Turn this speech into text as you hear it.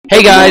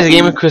Hey guys,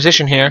 Game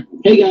Inquisition here.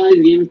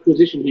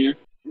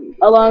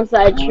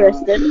 Alongside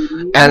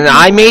Tristan. And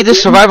I made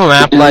this survival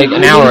map like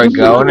an hour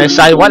ago, and I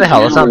decided, why the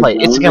hell, let's not play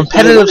it. It's a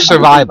competitive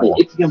survival.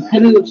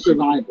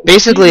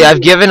 Basically, I've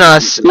given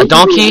us a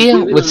donkey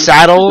with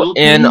saddle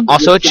and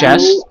also a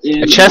chest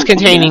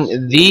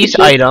containing these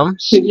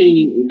items,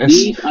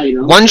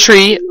 one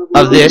tree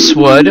of this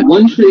wood,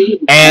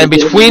 and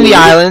between the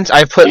islands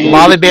I put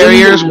lava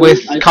barriers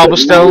with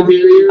cobblestone,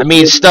 I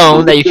mean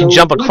stone, that you can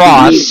jump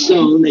across,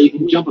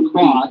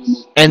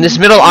 and this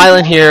middle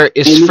island here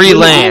is free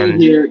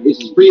land.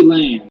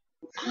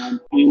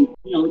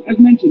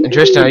 And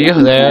Tristan, are you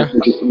there?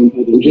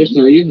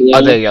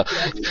 Oh, there you go.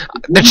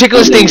 The chicken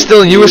was staying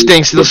still and you were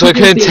staying still, so I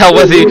couldn't tell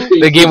whether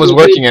the game was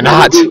working or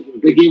not.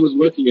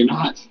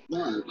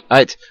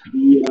 Alright.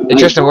 Hey,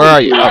 Tristan, where are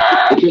you? Oh.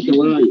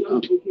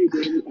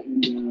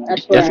 You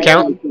have to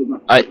count?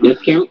 Alright.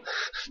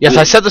 Yes,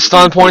 I set the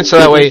spawn point so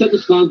that way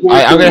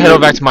I'm gonna head over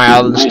back to my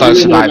island and start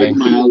surviving.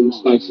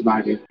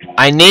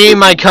 I name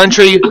my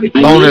country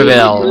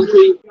Bonerville.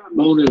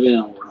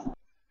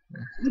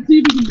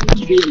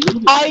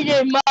 I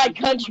name my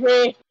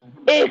country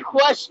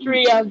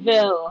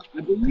Equestriaville.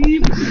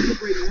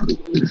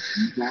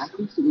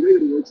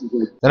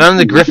 Then I'm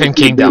the Griffin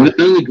Kingdom.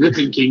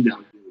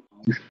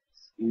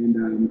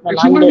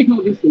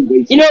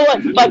 You know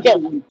what? Fuck it.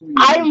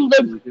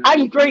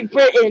 I'm Great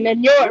Britain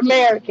and you're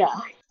America.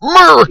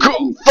 America!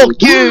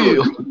 Fuck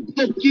you!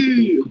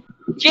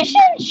 Fish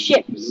and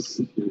chips.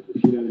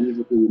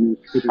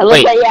 I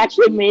love that you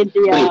actually made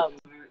the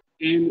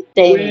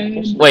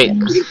thing. Wait.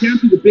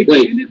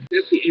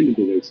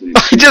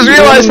 I just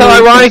realized how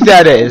ironic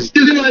that is.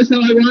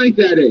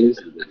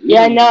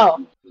 Yeah, I know.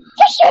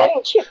 Fish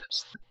and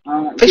chips.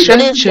 Fish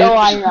and chips. So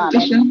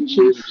ironic.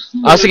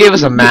 I also gave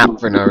us a map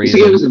for no reason.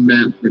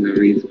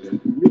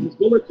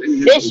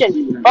 Fish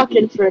and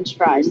fucking French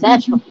fries.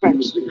 That's for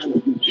French.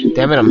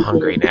 Damn it, I'm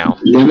hungry now.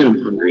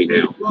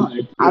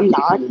 I'm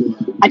not.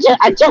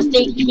 I just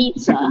ate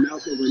pizza.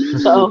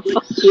 So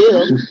fuck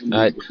you.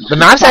 The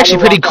map's actually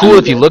pretty cool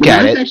if you look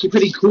at it.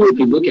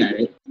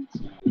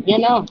 You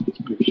know.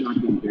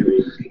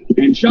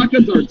 And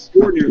shotguns are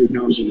extraordinarily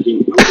powerful in the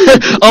game.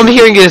 All I'm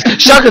hearing is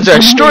shotguns are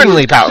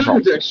extraordinarily powerful.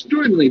 We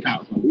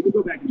can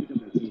go back and look at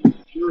that scene.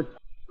 Sure.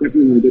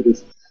 Definitely want to do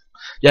this.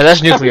 Yeah,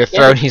 that's Nuclear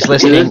Throne. He's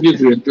listening.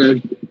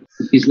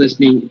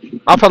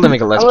 I'll probably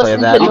make a let's play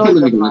of that.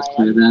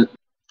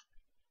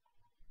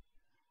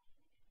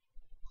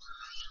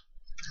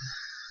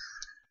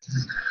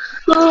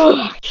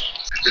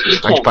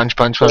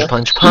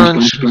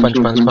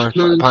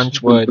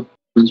 Punch wood.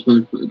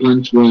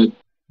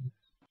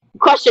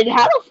 Question,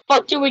 how the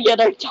fuck do we get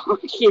our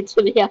donkey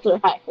to the other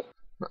island?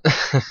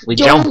 We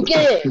jump.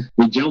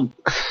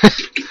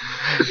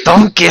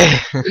 Donkey.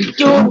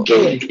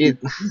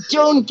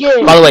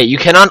 By the way, you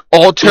cannot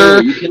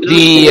alter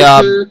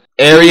the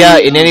area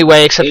in any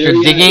way except for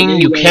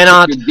digging. You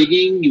cannot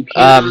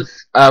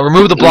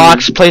remove the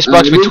blocks, place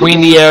blocks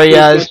between the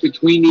areas.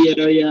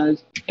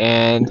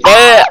 And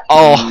I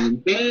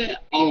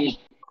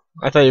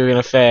thought you were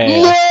gonna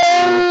fail.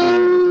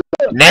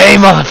 Nay,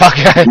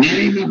 motherfucker!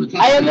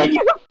 I am in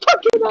your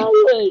fucking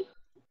island!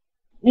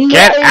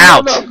 Get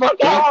out!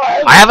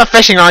 I have a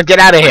fishing rod, get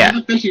out of here!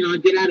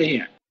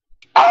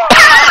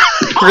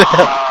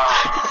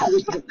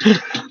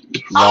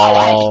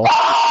 Lol.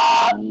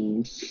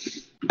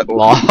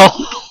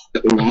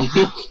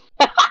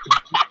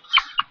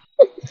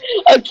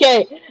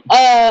 Okay,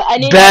 I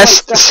need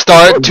best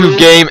start to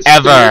game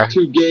ever!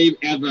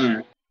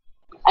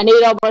 I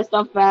need all my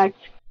stuff back.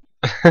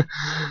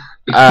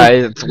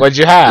 What'd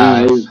you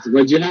have?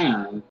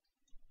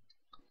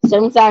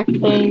 Same exact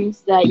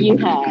things that you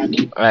had.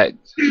 Alright.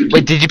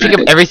 Wait, did you pick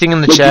up everything in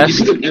the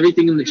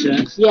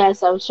chest?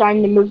 Yes, I was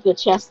trying to move the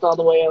chest all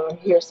the way over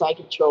here so I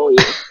could troll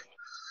you.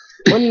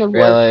 Wouldn't have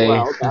really?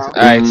 worked well, though.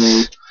 Alright.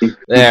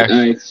 There.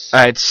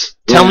 Alright.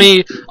 Tell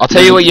me, I'll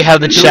tell you what you have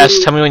in the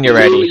chest, tell me when you're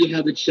ready.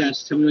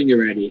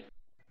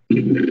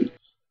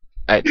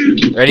 Alright.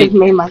 Ready? Give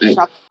me my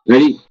stuff.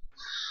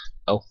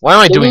 Oh, why am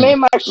I doing? Why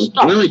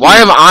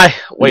am I?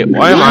 Wait,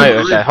 why am I?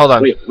 Okay, hold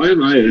on. Give me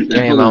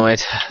a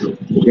moment.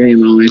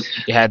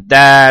 You had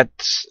that.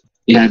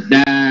 You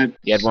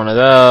had one of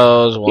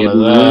those.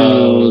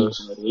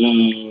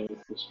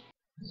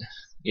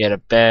 You had a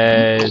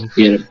bed.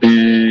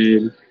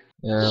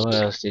 What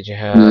else did you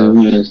have?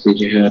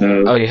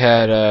 Oh, you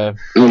had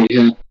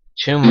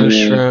two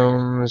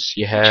mushrooms.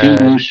 You had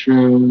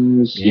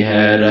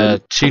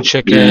two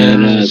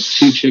chickens.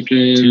 Two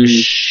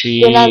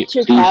sheep.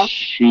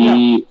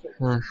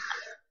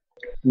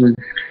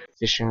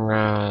 Fishing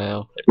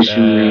rod.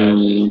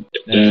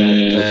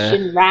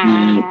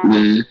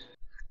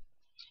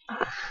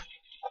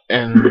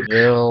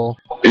 Anvil.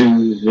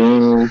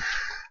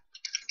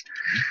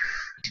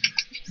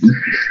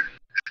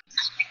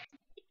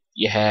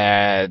 You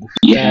had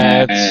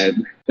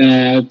that.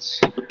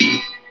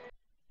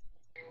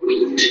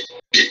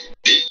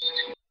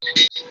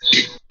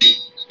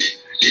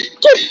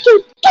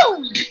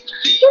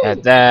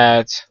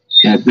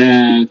 Had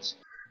that.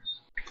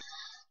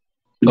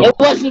 It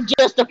wasn't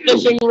just a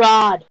fishing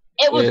rod.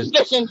 It was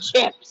fish and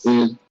chips.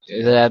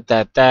 That.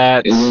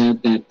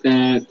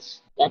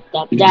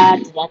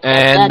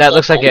 And that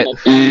looks like it.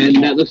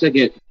 And that looks like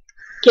it.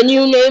 Can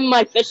you name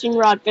my fishing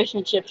rod fish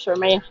and chips for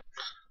me?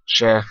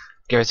 Sure.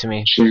 Give it to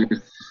me. Sure.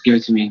 Give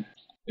it to me.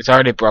 It's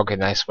already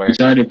broken, I swear. It's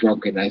already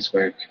broken, I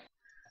swear.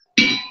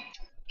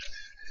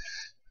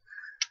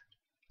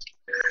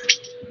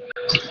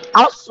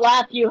 I'll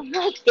slap you with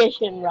my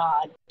fishing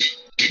rod.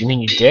 You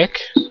mean your dick?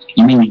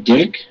 You mean your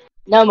dick?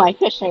 No, my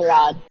fishing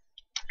rod.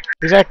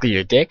 Exactly,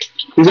 your dick.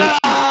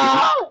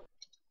 Ah!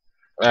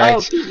 Alright.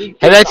 Oh,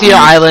 Head back to your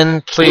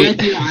island, please. Head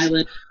to your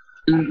island,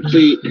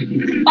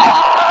 please.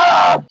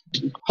 Ah!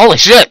 Holy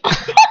shit!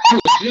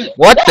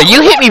 What the?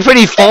 You hit me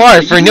pretty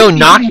far for no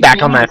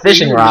knockback on that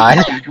fishing rod.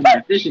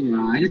 Fish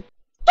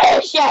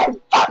and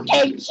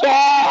fucking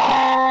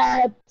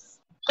chips!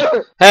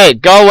 Hey,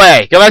 go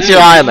away. Go back to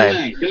your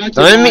island.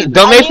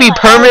 Don't make me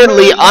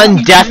permanently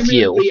undeaf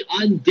you.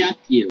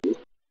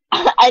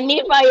 I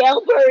need my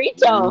El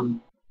Burrito.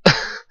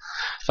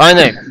 Fine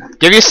then.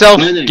 Give yourself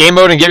game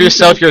mode and give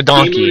yourself your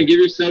donkey. Give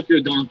yourself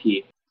your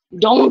donkey.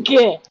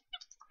 Donkey.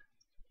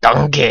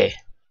 Donkey.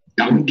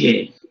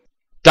 Donkey.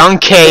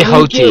 Donkey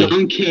Hoti.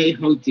 Donkey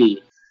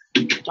Hoti.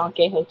 Don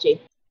Quixote.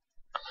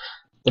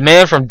 The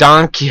man from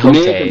Don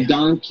Quixote.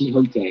 Don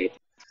Quixote.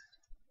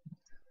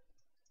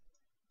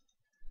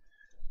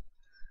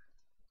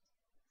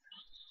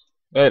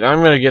 Wait,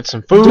 I'm gonna get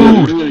some food.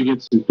 I'm gonna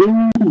get some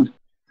food.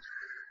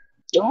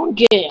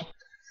 Donkey.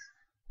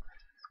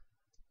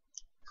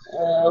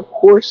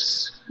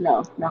 Horse.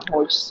 No, not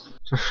horse.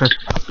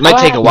 Might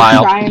take a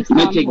while.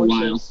 Might take a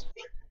while.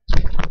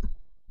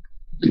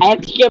 I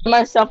have to give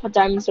myself a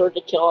diamond sword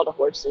to kill all the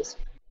horses.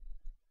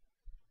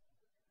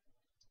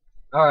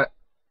 Alright.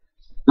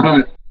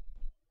 Alright.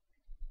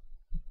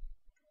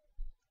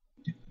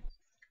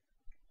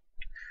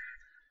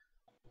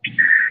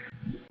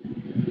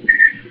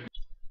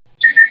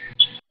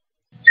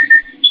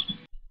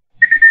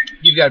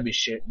 You gotta be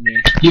shitting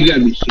me. You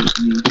gotta be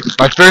shitting me.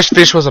 My first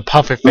fish was a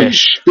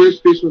pufferfish.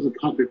 First fish was a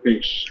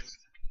pufferfish.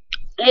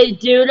 Hey,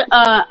 dude.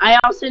 I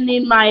also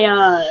need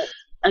my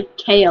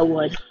acacia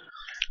wood.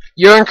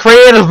 You're in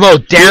creative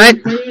mode, damn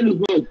it! Creative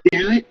mode,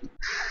 damn it!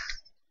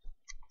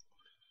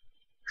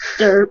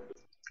 Derp.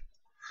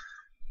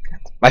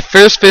 My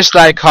first fish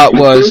that I caught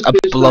was a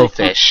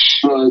blowfish.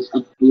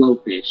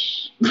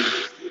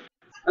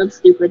 That's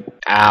stupid.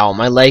 Ow,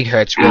 my leg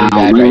hurts really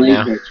bad right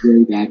now. Hurts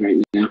really bad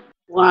right now.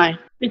 Why?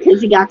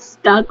 Because you got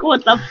stuck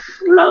with the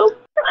float.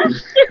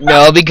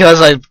 No,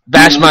 because I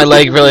bashed my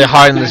leg really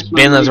hard in this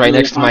bin that's right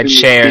next to my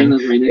chair, and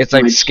it's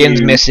like skin's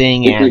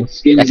missing, and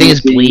I think it's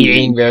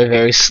bleeding very,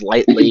 very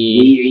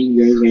slightly.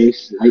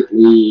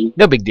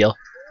 No big deal.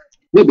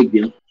 No big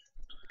deal.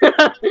 No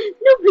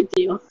big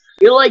deal.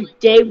 You're like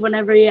Dave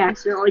whenever he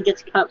accidentally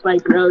gets cut by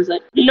crows.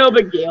 Like, no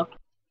big deal.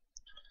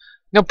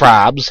 No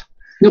probs.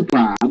 No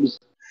probs.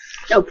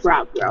 No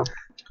problem, bro.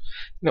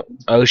 No.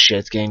 Oh shit,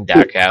 it's getting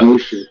dark out. Oh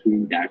shit, it's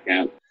getting dark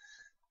out.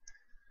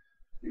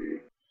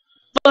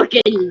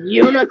 Fucking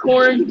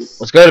unicorns.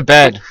 Let's go to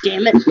bed.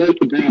 Damn it. Let's go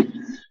to bed.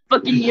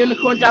 Fucking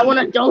unicorns. I want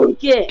a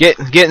donkey. Get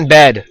in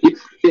bed.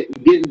 Get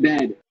in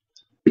bed.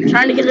 I'm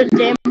trying to get a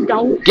damn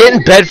donkey. Get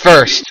in bed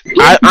first.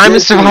 I'm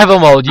in survival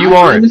mode. You I'm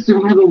aren't. in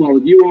survival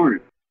mode. You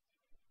aren't.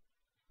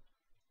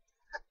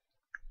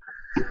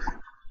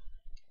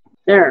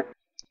 There.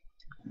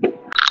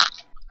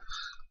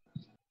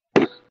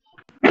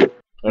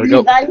 There we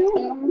go. There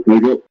we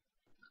go.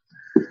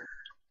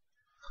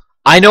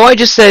 I know I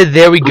just said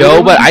there we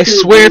go, but I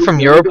swear from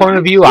your point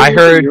of view, I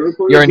heard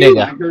you're a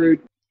nigga. I heard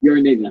you're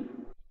a nigga.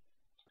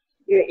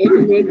 You're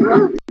in the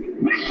nigga.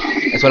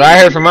 That's what I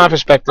heard from my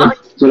perspective.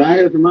 That's what I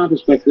heard from my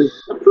perspective.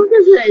 What the fuck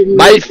is it?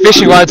 My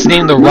fishing rod's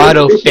named the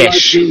Rado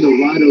Fish. The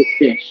Rado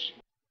Fish.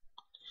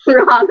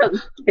 Rado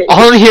fish.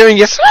 All I'm hearing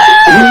is.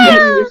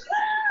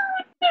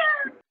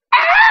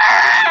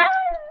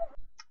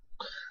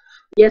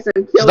 Yes,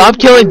 I'm killing. Stop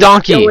killing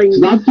donkey.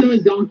 Stop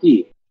killing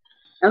donkey.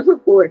 That was a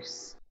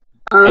horse.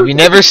 Have you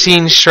never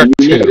seen Shrek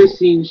 2? Never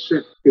seen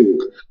Shrek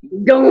 2.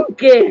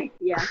 Donkey.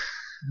 Yeah.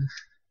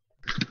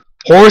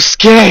 Horse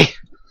gay.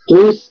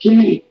 Horse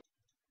gay.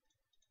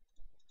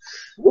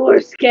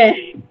 Horse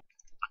gay.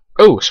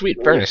 Oh,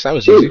 sweet furnace. That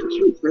was easy.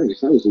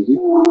 That was easy.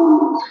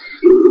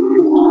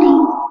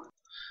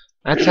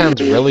 That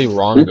sounds really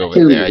wrong over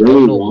there. I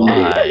don't know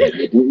why.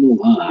 I don't know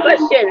why.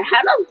 Question: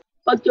 how the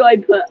fuck do I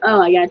put?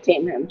 Oh, I gotta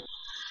tame him.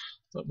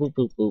 Boop,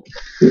 boop, boop.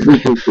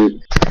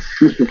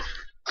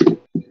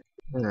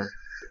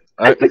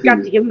 I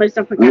forgot to give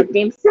myself a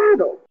goddamn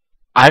saddle.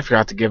 I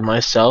forgot to give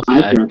myself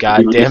a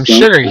goddamn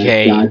sugar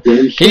cane.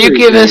 Can you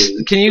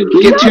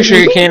get 2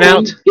 sugar cane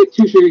out? Get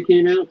 2 sugar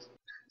cane out.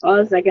 Hold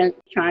on a second,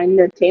 trying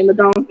to tame a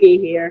donkey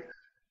here.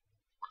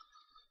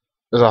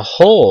 There's a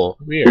hole.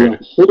 Weird.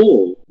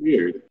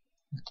 Weird.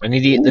 I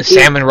need to eat the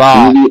salmon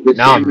raw.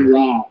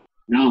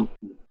 No.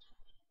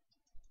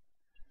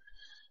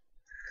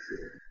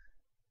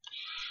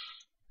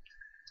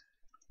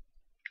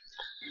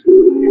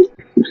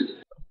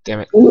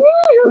 Damn it.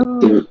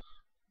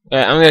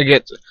 Yeah, I'm gonna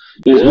get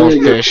more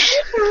fish.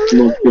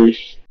 More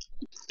fish.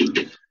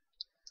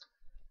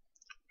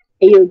 Hey,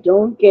 you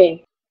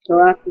donkey.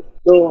 Go out the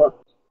store.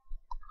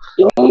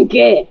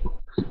 Donkey.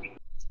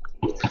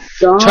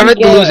 Try not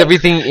to lose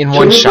everything in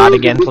one shot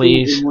again,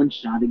 please. In one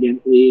shot again,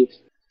 please.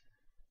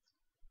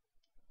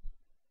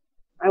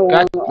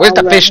 God, where's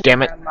the fish,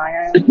 damn it?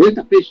 Where's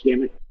the fish,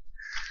 damn it?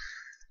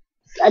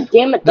 God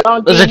damn it,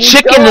 donkey. There's a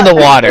chicken in the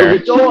water.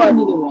 There's a chicken in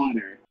the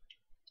water.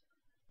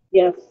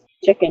 Yes,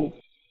 chicken.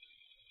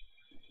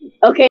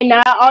 Okay,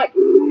 now,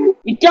 you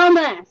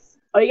dumbass.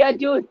 All you gotta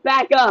do is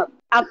back up.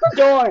 Out the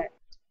door.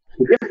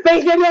 You're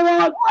facing the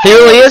wrong way. He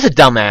really is a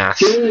dumbass.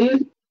 He really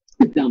is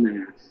a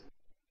dumbass.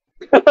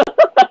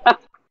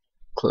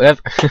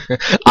 Clever.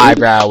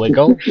 Eyebrow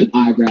wiggle.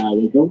 Eyebrow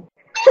wiggle.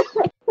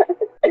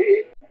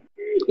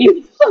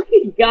 You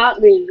fucking got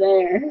me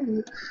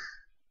there.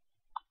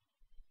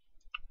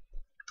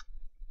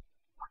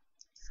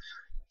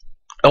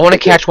 I want to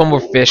catch one more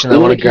fish and I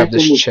want to grab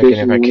this chicken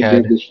if I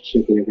can.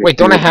 Wait,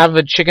 don't I have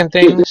the chicken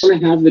things?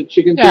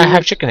 Yeah, I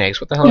have chicken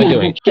eggs. What the hell am I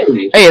doing?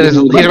 Hey,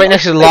 he's right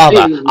next to the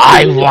lava.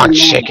 I want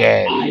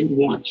chicken. I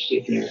want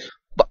chicken.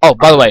 Oh,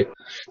 by the way,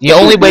 the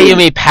only way you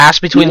may pass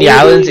between the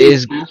islands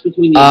is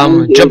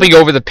jumping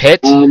over the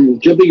pit.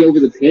 Jumping over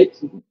the pit.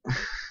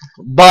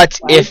 But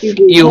if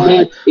you,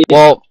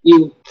 well,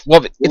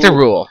 it's a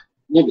rule.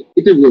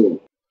 It's a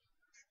rule.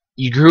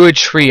 You grew a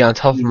tree on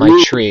top of my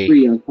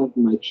tree.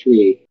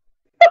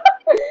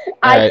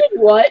 I did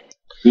what?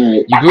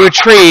 You grew a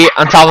tree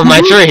on top of my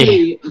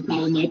tree.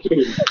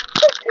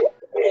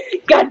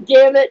 God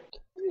damn it.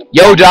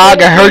 Yo,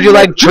 dog, I heard you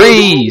like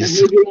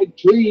trees.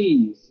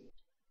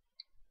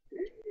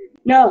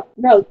 No,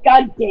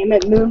 god damn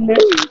it, Moon.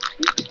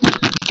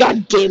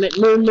 God damn it,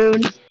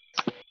 Moon.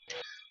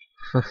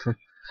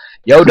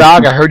 Yo,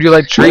 dog, I heard you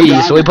like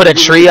trees. So we put a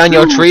tree on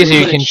your tree so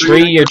you can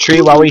tree your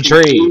tree while we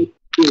tree.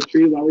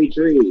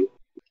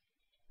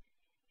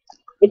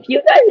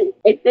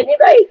 If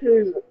anybody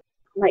who's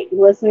like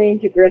listening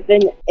to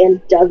Griffin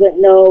and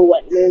doesn't know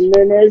what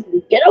Moon is,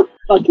 get a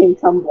fucking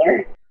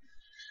Tumblr.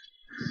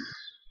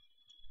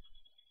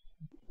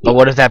 But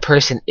what if that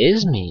person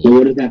is me?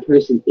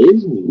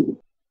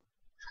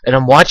 And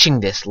I'm watching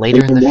this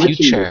later in the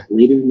future.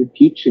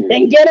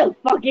 Then get a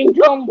fucking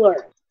Tumblr.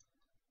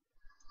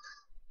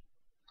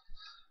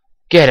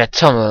 Get a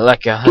Tumblr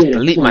like a huss.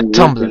 Delete my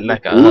Tumblr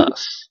like a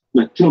huss.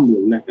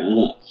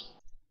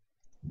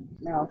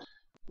 No.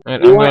 Right,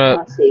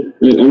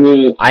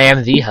 I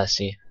am the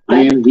hussy.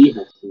 I'm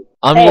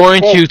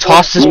going to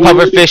toss this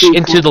pufferfish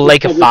into the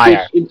lake of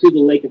fire.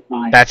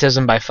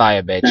 Baptism by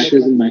fire, bitch.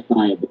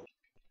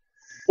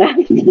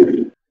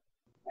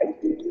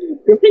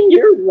 Griffin,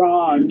 you're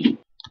wrong.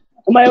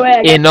 On my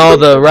way. In all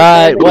the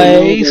right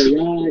ways.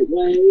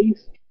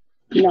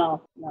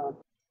 No.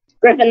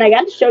 Griffin, I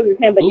got the sugar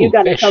cane, but you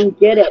gotta come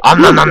get it.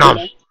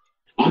 No.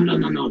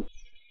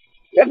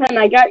 Griffin,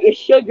 I got your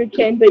sugar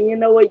cane, but you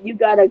know what? You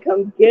gotta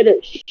come get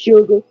it,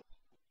 sugar.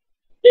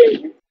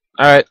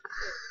 Alright.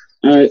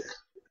 No.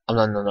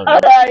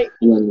 Alright.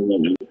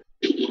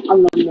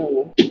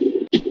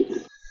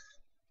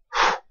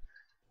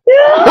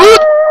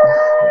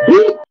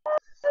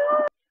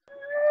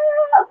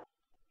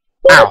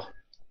 Ow.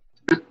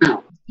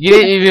 You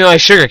didn't even my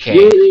sugar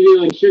cane.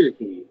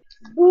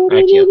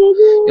 Thank you.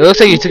 It looks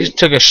like you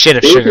took a shit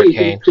of sugar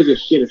cane.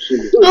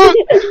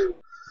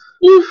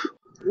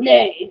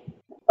 Nay.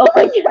 Oh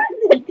my god,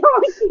 the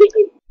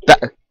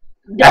donkey.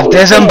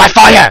 Baptism by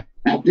fire!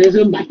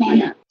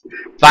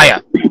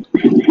 Fire.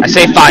 I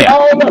say fire.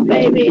 All the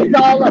babies,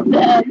 all of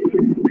them.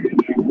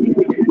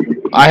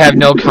 I have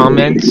no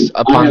comments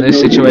upon this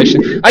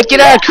situation. Like, get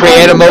out of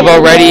creative mode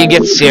already and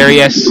get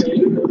serious.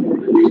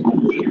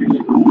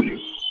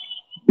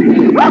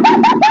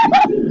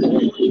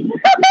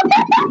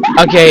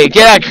 Okay,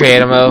 get out of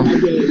creative mode.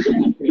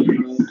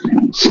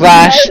 /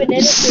 smite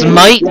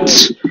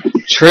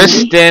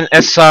Tristan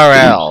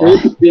SRL.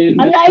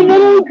 I'm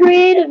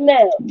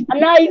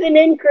not even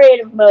in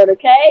creative mode.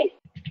 Okay?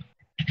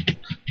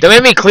 Don't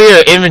make me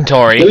clear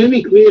inventory.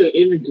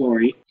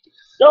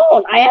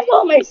 Don't. I have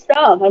all my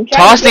stuff. I'm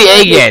trying Toss to the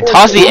egg in.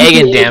 Toss the egg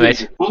in, damn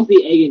it.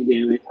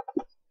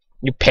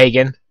 You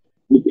pagan.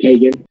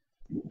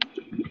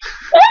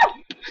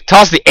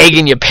 Toss the egg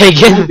in, you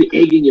pagan.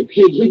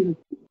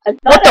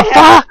 What the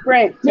fuck?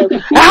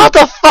 How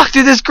the fuck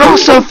did this grow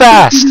so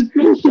fast?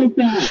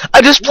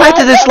 I just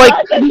planted this like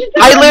I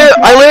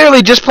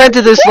literally just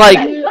planted this like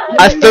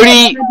I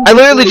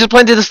literally just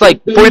planted this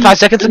like 45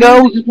 seconds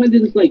ago.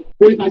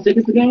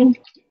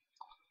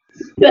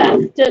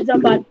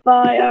 Baptism by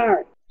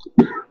fire.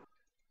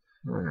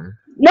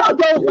 No,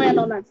 don't land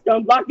on that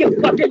stone block, you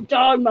fucking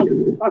dog,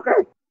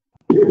 motherfucker.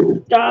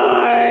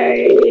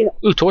 Die.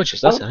 Ooh, torches,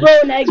 that's I'll nice.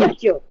 throw an egg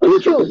at you.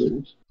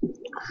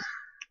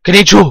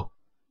 Konnichiwa.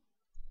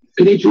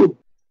 Achoo.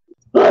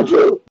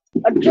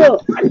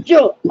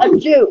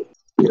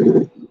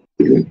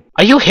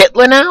 Are you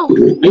Hitler now?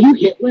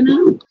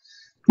 No.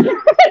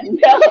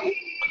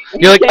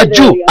 You're like a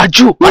Jew. A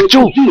Jew.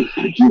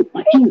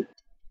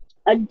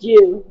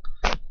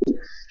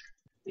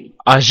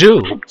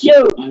 Ajou.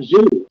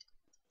 Ajou.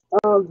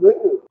 Oh,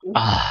 rude.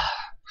 Ah.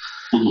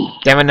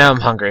 Damn it, now I'm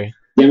hungry.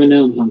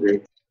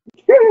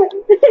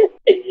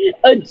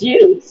 A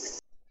juice.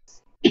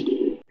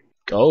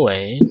 Go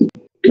away.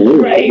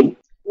 Rape.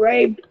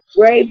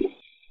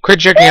 Quit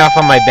jerking off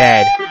on my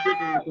bed.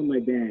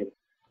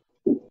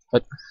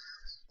 What?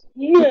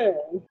 Yeah.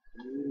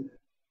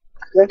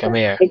 Griffin. Come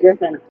here. Hey,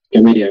 Griffin.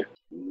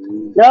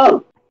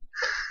 No.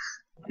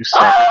 You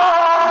suck.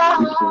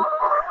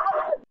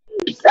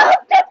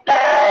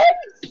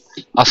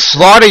 Self-defense! I'll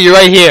slaughter you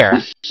right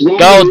here.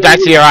 Go back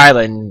to your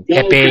island,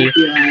 hippie.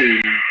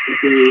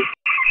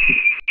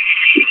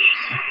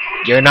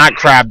 You're not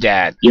Crab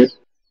Dad. You're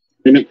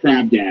not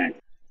Crab Dad.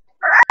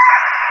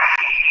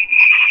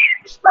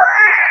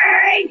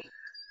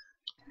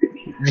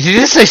 Did you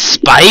just say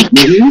Spike?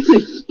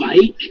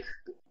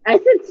 I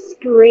said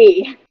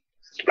scree.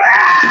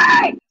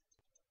 Scree!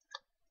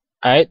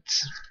 Alright.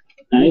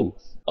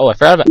 Oh, I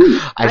forgot about.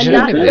 I I'm should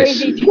not have done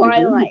this. crazy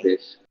Twilight.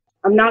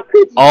 I'm not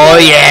crazy. Oh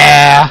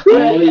yeah.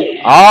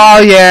 Oh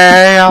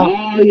yeah.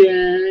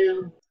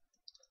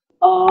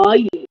 Oh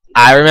yeah.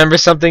 I remember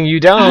something you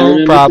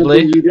don't,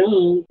 probably.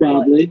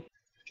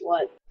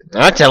 What?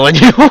 I'm not telling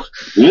you.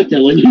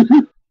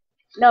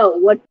 No,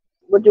 what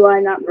do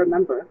I not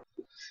remember?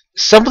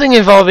 Something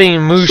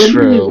involving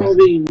mushroom.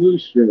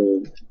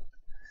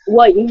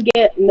 What, you can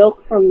get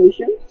milk from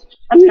mushrooms?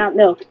 I mean, not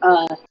milk,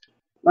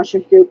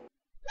 mushroom soup.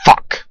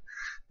 Fuck.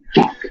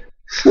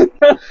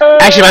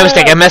 Actually, my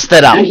mistake. I messed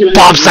that up.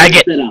 Bob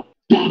Saget.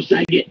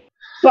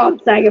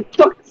 Bob Saget,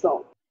 fuck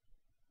salt.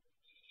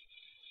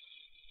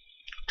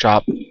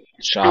 Chop.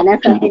 And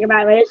that's something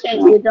about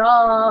relationships you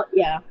don't.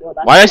 Yeah, well,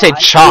 that's Why did I say why.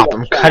 chop?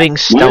 I'm cutting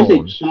stone.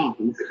 What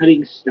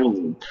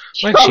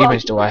Chop.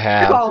 achievements do I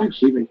have? Chop.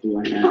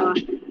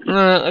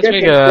 Let's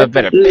make a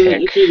better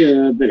pick.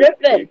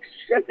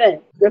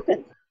 Griffin.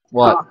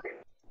 What?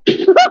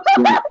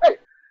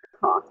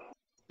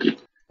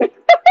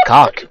 Cock.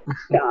 Cock.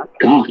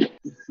 Cock.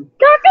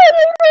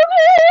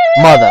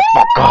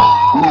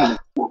 Motherfucker.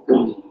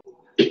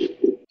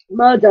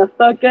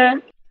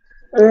 Motherfucker.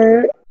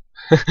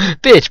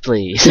 Bitch,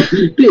 please.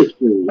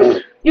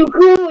 You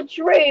grew a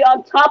tree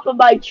on top of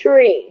my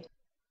tree.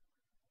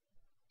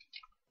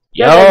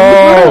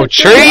 Yo,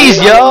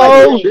 trees,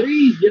 yo.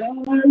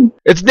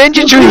 It's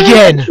Ninja Tree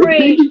again.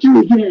 Tree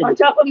on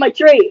top of my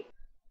tree.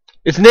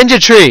 It's Ninja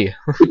Tree.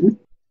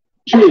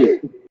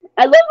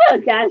 I love how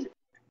Dash.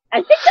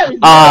 I think that was.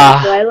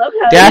 I love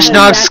how Dash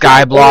Nog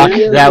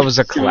Skyblock. That was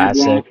a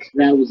classic.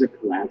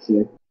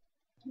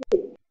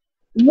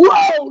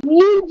 Whoa,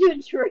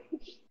 Ninja Tree.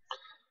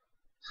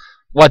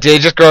 What, did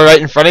it just go right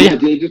in front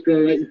of you?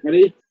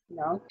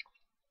 No.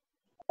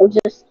 I was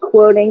just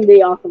quoting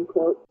the awesome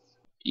quote.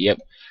 Yep.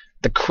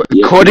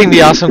 Quoting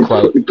the awesome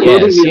quote.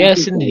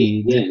 Yes,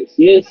 indeed. Yes.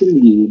 Yes.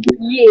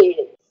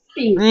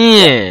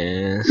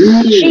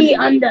 She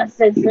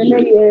understands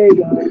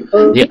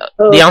The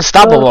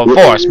unstoppable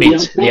force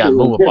meets the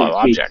unmovable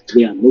object.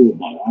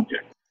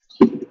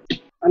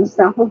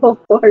 Unstoppable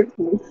force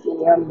meets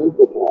the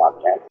unmovable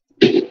object.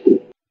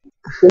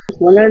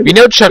 We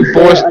know Chuck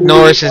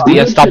Norris is the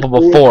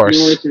unstoppable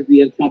force.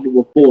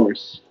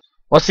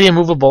 What's the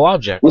immovable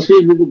object?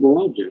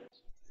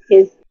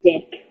 His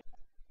dick.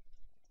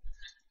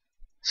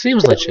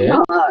 Seems legit.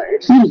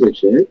 Hard.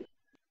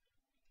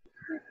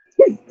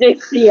 His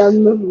dick's the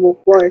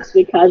unmovable force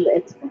because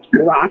it's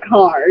rock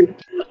hard.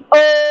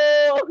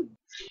 Oh!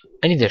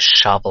 I need a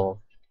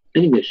shovel.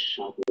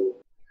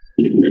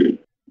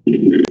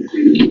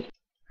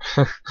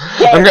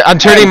 I'm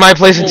turning my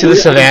place into the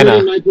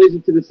savannah.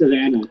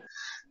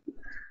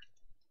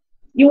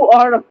 You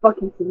are a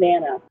fucking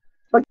savannah.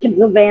 Fucking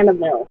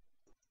Savannahville.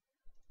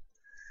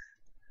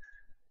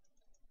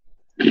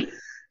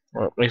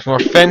 Make more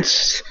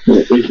fence.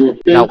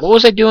 Now, what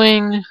was I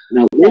doing?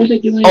 Oh,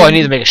 I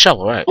need to make a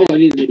shovel, right?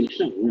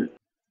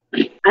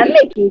 I'm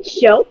making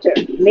shelter.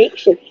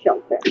 Makeshift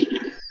shelter.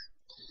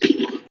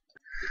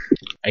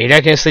 Are you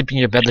not gonna sleep in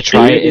your bed to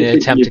try it in an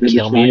attempt to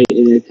kill me?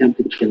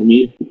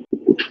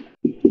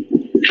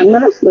 I'm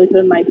gonna sleep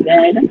in my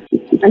bed.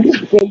 I'm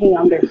just digging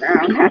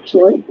underground,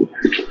 actually.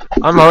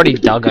 I'm already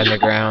dug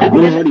underground.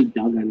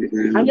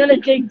 I'm gonna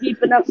dig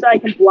deep enough so I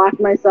can block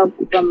myself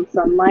from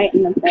sunlight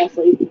and then fall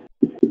asleep.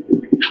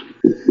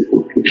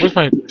 Where's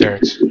my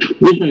dirt?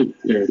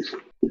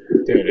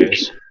 There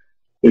it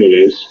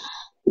is.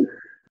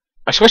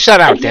 I switched that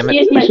out, damn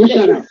it.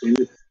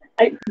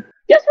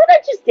 Guess what I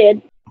just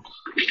did?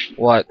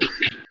 What?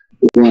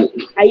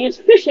 I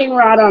used fishing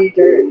rod on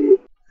dirt.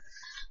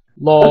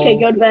 Lol. Okay,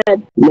 go to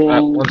bed.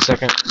 1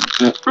 second.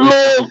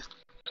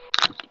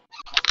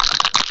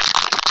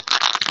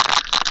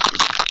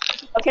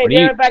 Okay,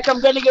 be right back. I'm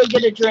gonna go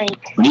get a drink.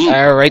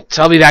 Alright,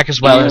 so I'll be back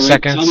as well in a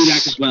second.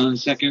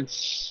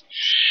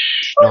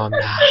 No, I'm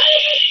not.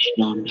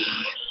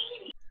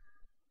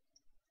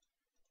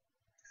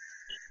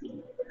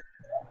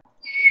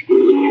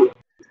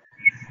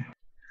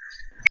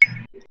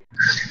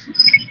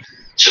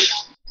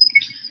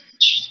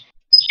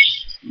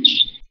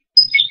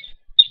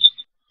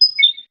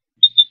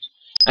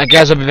 I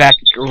guys, I'll be back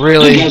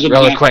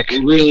really quick.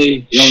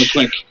 Really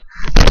quick.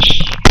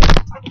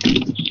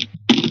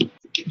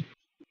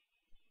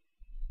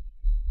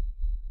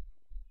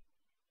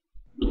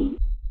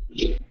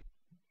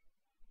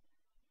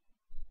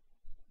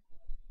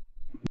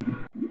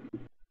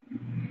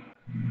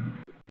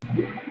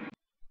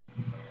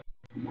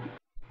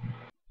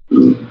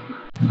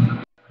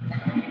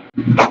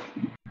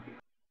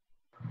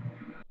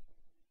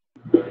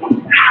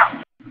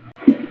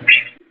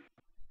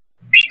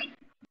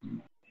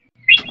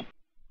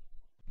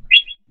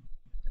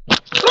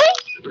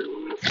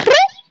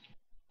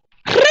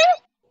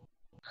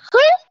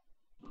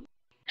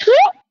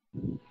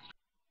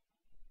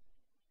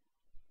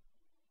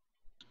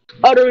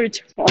 Utter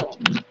it.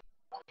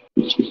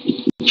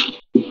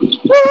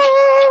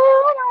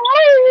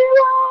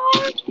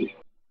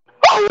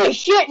 Holy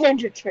shit,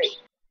 Ninja Tree!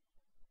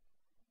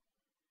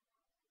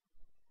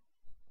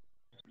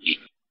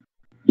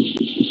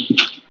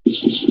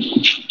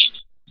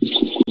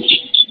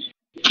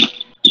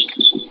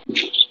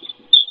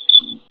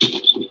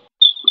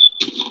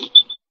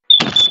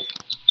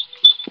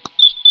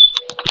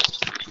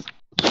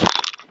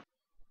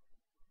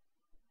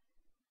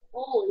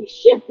 Holy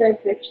shit, their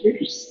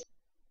pictures.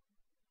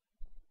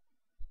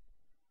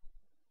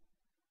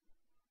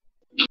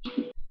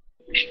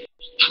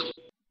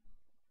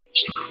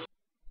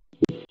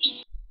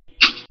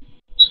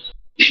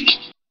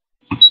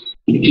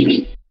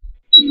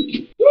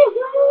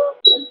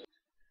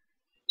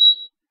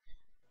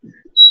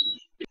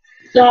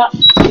 Stop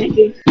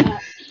making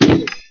that.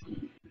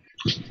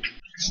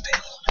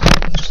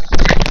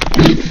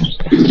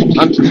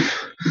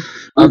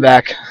 I'm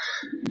back.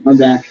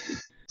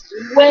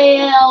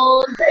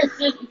 Well, this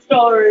is the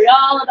story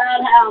all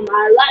about how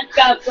my life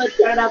got flipped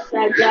turned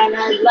upside down.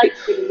 I'd like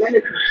to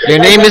minutes. Your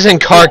name isn't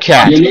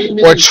Carcat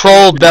or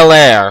Troll Bel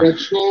Air.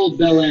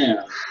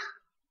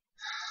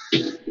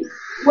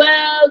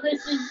 Well,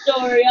 this is the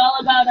story all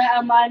about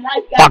how my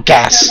life got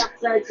Podcast.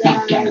 turned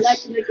upside down. I'd like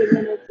to make a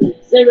minute to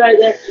sit right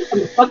there. I'm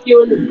gonna fuck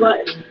you in the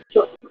butt and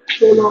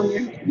hold on your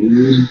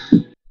hand.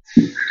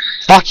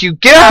 Fuck you!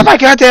 Get out of my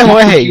goddamn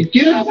way!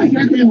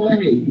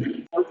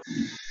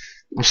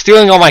 I'm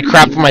stealing all my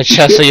crap from my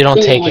chest so you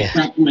don't take it.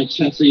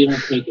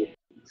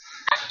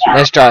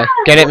 Nice try.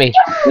 Get at me.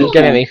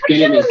 Get at me.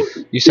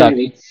 You suck.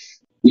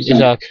 You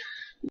suck.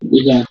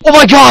 Oh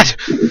my god!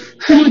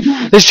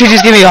 This tree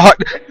just gave me a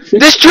heart.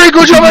 This tree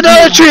goes jump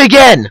another tree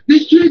again!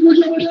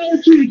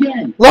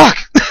 Look!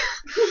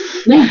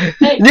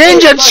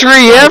 Ninja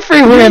tree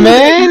everywhere,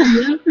 man!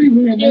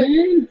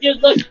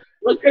 Dude,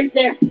 look right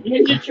there.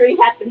 Ninja tree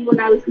happened when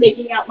I was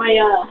making out my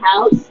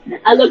house.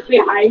 I looked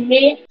behind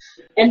me,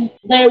 and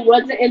there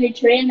wasn't any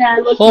tree, and I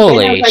looked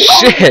Holy and I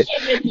was like, shit!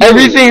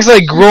 Everything's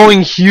like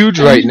growing huge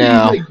right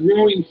now.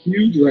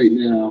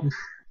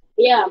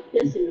 Yeah, I'm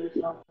pissing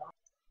myself.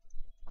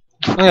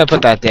 I'm gonna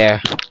put that there.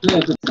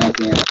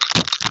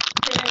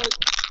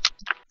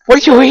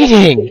 What are you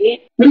eating?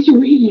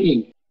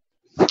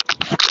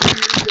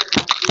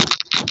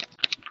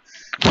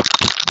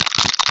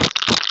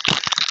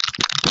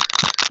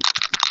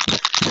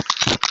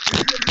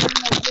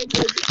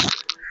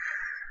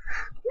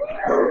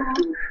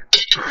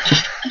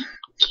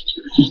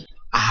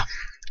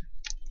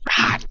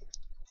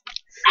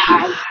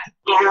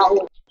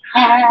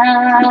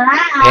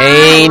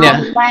 Pain.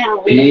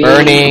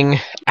 Burning.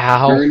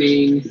 Ow.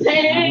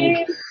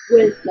 Pain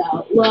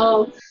without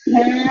love.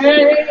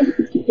 Pain.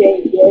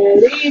 Can't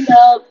get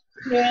enough.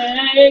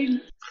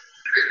 Pain.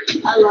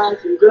 I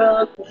like to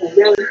rough. I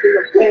really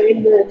feel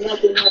pain. There's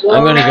nothing at all.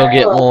 I'm gonna go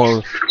get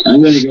more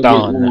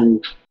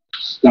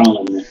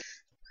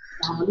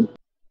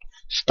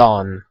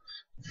stun.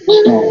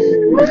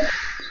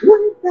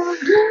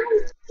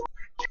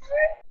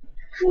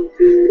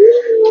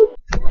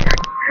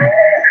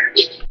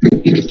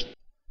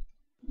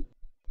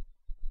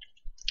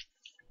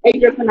 Hey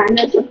Griffin, I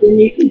know something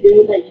you can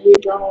do that you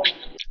don't.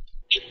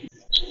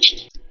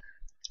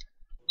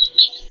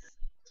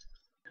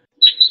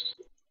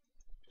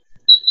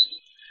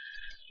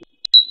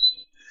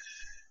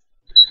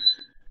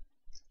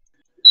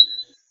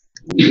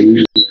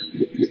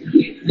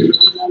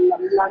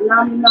 Nom,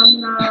 nom, nom,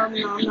 nom,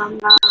 nom, nom,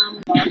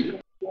 nom.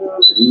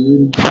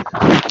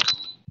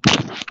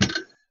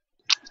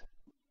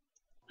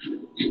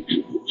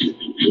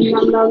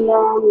 Nom, nom,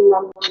 nom,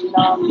 nom,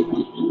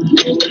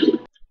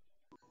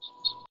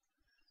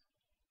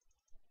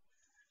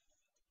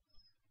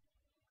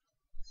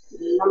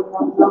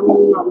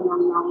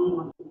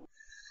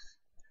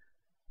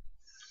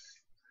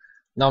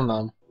 nom,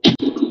 nom.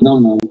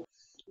 Nom nom.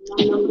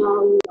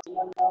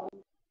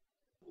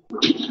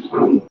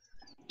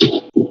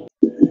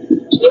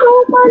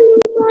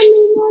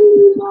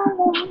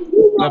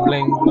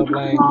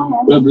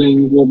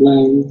 Bling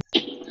bling.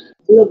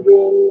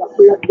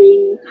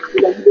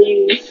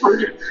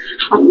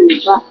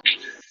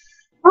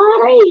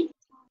 Ay,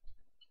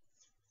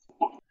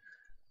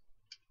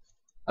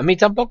 A mí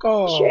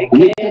tampoco.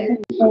 chicken.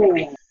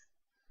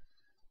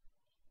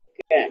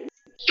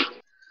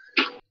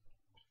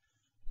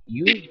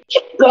 You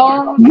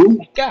Go.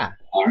 got.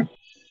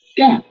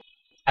 Yeah.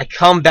 I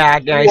come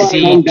back and I Well,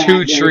 see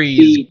two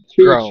trees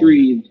grow.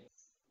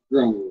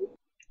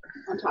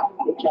 On top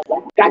of each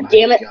other. God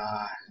damn it.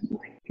 God.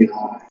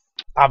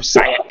 I'm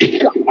saying.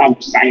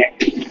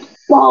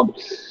 Bob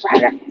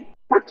Saget.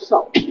 Fuck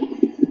Salt.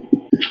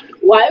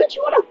 Why would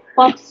you want to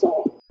fuck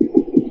Salt?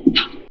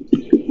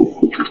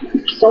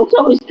 Salt's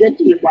always good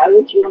to you. Why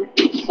would you want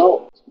to fuck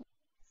Salt?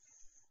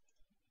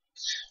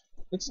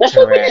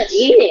 Especially when you're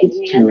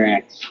eating, man.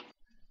 Correct.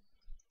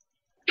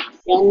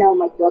 Yeah, no,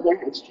 my brother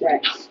has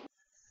Tourette's.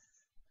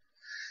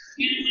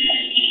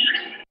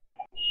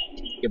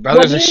 Your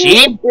brother's a When you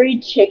sheep?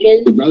 breed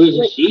chickens. Your brother's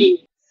a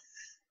sheep?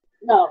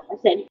 No, I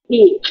said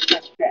he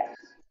has Tourette's.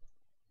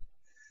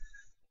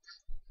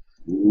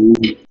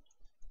 Your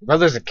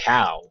brother's a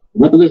cow.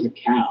 Your brother's a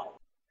cow.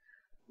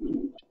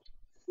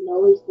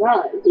 No, he's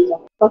not. He's a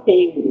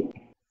fucking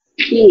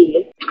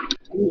pig.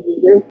 And he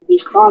deserves to be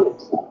called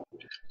himself.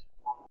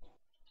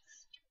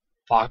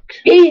 Fuck.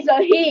 He's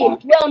a he.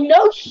 Well,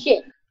 no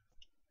shit.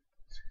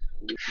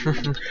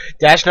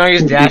 Dash Nog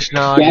is Dash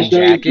Nog and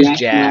Jack is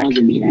Jack.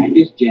 And Jack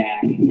is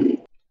Jack.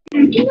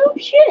 No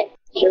shit,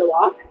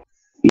 Sherlock.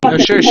 No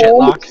sure,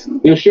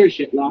 shitlock. No sure,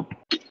 shitlock.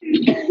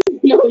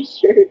 No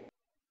shirt.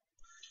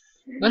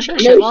 No sure,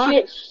 No shitlock.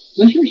 shit.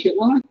 No sure,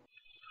 shitlock.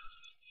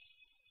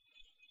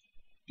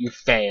 You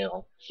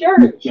fail. Sure,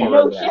 Yeah,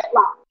 no yeah.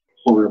 shitlock.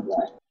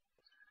 Horrible.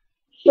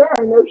 Sure,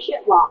 no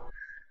shitlock.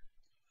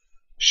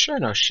 Sure,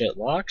 no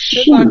shitlock.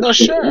 Shitlock, no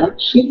sure.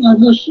 Shitlock,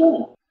 no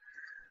sure.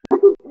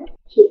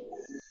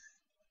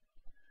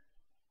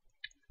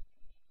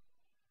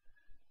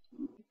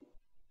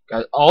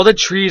 God, all the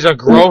trees are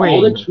growing.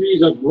 All the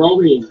trees are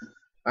growing.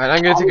 Alright,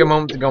 I'm gonna take a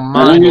moment to go I'm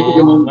mining. gonna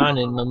take a moment.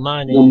 Mining. The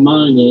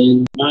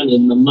mining.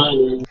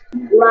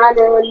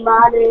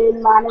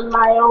 Minding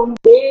my own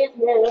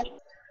business.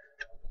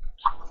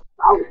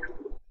 Oh.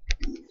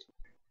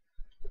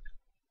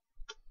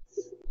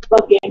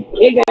 Fucking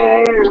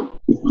pigger.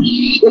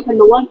 Listen,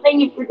 the one thing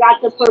you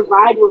forgot to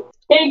provide was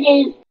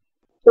piggies,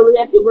 so we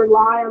have to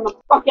rely on the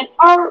fucking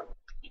earth.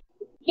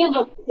 Give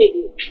us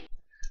piggies.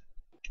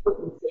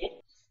 Fucking shit.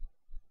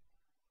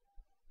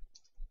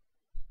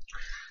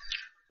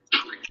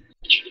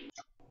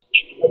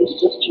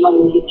 It's just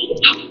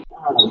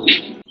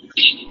money.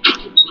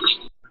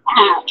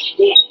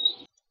 Damn.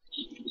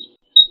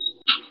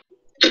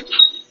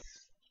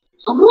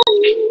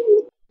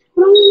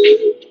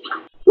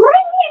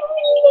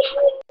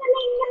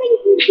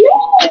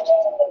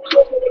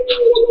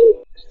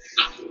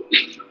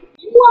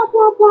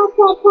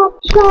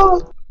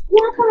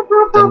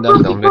 Dum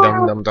dum dum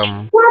dum dum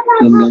dum.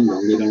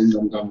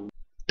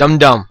 Dum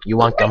dum. You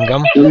want gum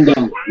gum? You want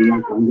gum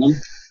gum?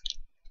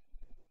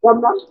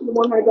 Dum-dum? You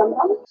want her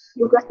dum-dum?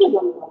 You got your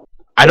dum-dum.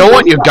 I don't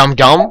want your gum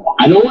gum.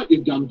 I don't want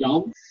your gum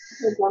gum.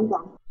 Your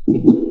dum-dum.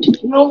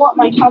 You don't want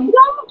my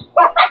dum-dum?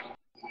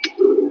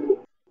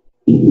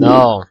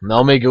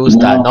 No me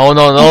gusta.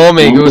 No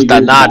me gusta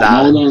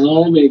nada.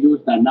 No me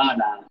gusta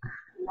nada.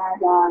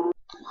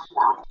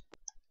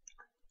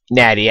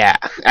 Nada, yeah.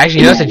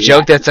 Actually, you know, it's a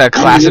joke that's a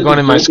classic one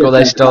in my school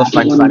that I still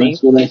find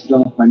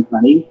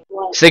funny.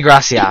 What? Say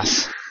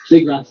gracias.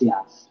 Say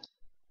gracias.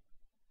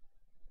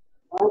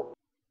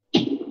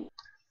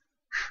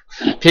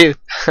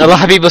 A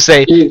lot of people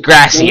say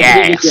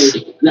gracias.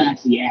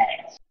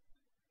 Gracias.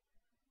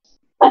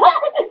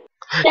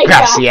 Say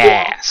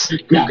Gracias.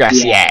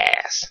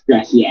 Gracias.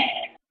 Gracias.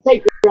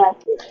 Say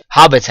gracias.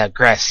 Hobbits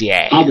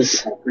gracias.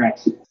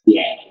 Gracias.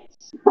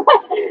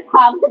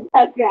 Hobbits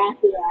gracias.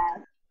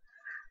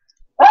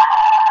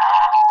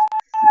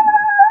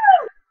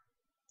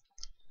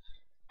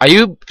 Are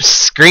you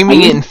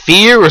screaming in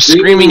fear or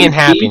screaming in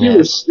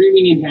happiness?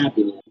 Screaming in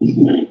happiness.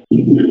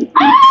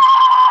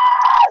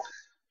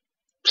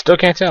 Still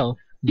can't tell.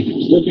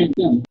 Look at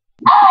them.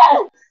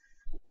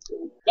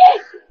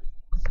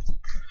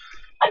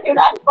 I do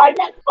not find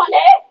that funny.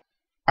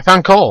 I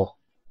found coal.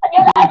 I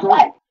do not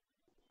find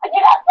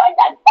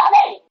that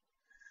funny.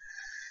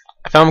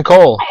 I found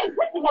coal. I am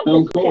picking up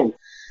Found this coal.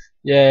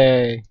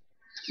 Yay.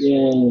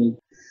 Yay.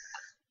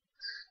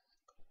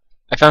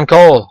 I found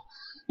coal.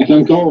 I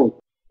found coal.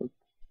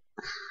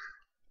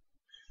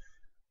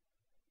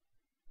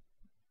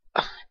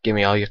 Give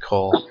me all your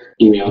coal.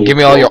 Give me all Give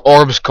me all your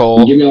orbs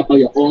coal. Give me all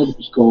your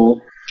orbs coal.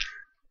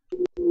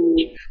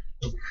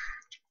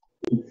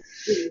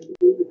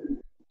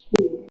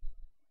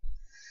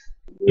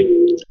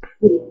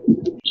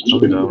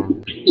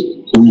 Dum-dum.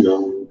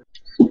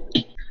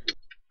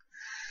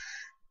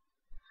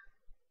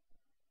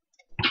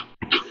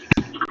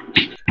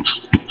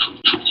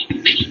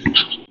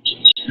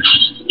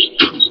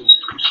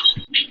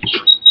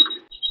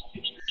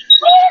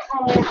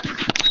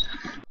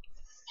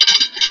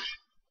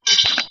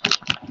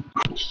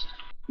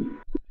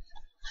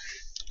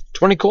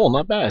 20 cool,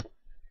 not bad.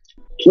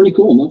 Pretty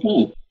cool, not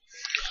bad.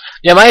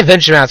 Yeah, my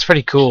adventure map's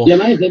pretty cool. Yeah,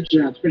 my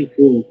adventure map's pretty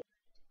cool.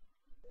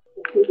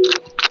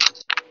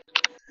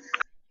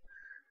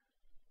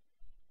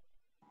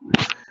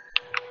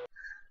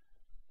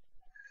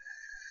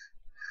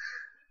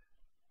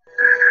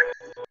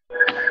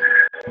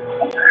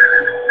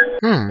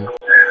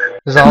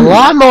 a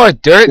lot more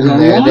dirt in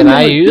there than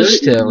I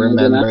used to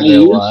remember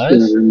there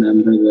was.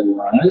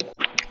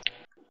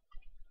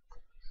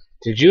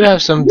 Did you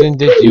have something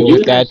to do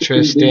with that,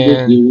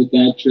 Tristan?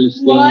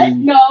 What?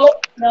 No.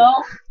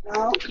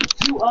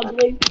 You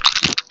ugly.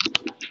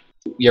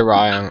 You're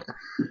right.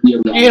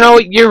 You know,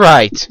 you're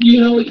right.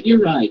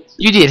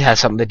 You did have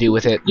something to do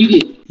with it.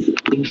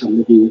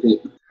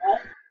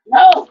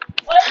 No.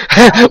 What?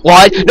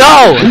 What?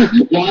 No!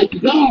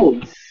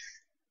 No!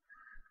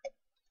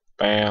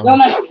 Bam.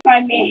 Don't ever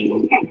find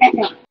me.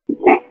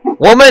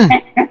 Woman!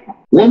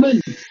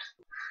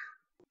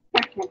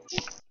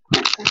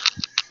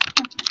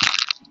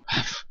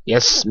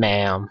 Yes,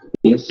 ma'am.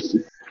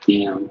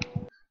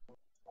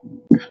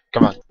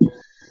 Come on.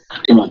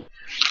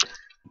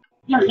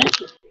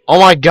 Oh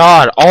my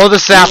god, all the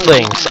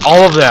saplings.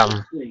 All of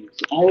them.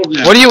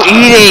 What are you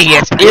eating?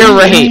 It's ear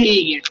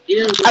rape.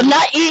 I'm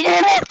not eating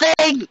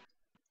anything.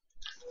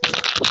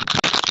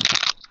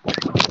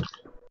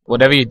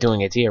 Whatever you're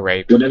doing, it's ear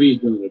rape.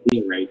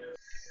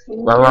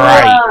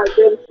 Right.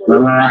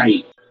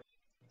 Right.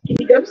 Can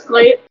you go to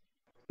sleep?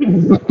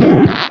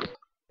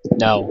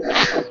 No.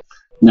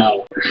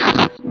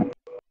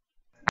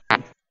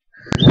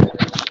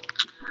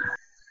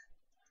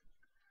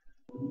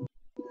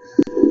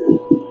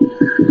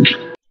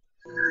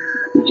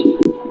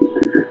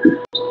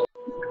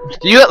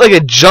 You got like a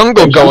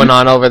jungle going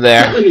on over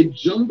there. Bitch,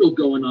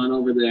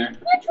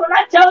 when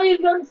I tell you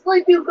to go to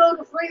sleep, you go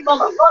to sleep,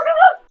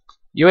 motherfucker.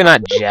 You are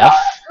not Jeff,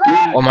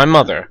 or my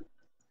mother,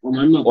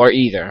 or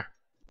either,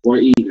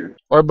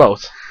 or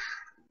both.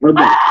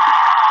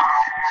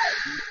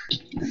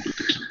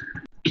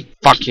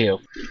 Fuck you.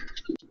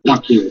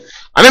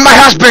 I'm in my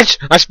house, bitch!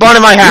 I spawned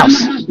in my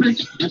house!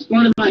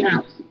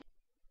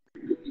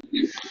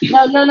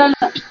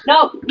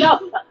 No.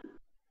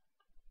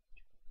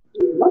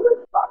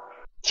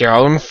 It's your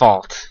own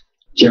fault.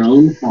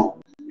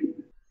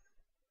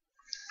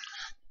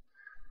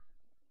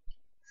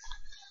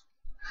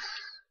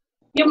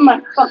 Give me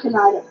my fucking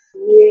item.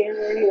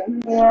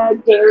 Yeah,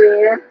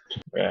 Derriere.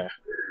 Yeah.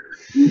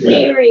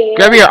 Derriere.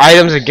 Grab your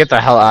items and get the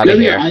hell out of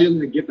here.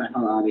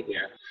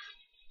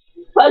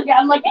 Fuck,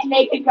 I'm like a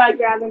naked guy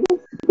grabbing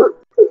this.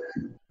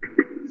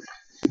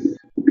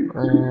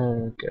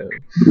 Okay.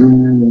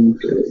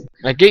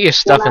 Now get your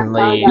stuff and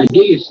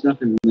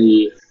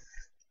leave.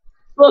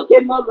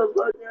 Fucking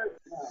motherfucker.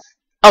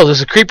 Oh,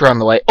 there's a creeper on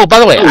the way. Oh, by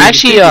the way, I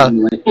actually,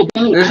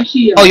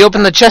 oh, you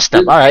opened the chest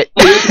up. Alright.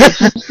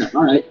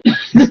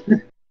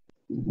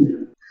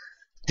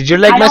 Did you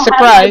like my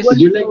surprise?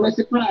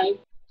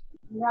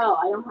 No,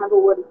 I don't have a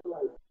wooden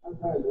sword.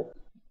 Okay.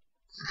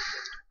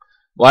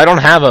 Well, I don't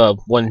have a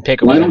one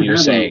pick of whatever you're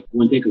saying.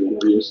 That's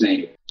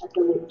a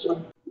wooden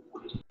sword.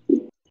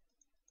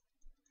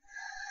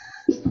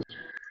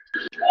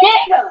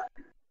 Nigga!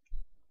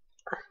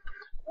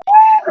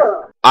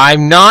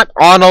 I'm not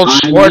Arnold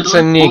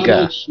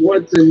Schwarzenegger.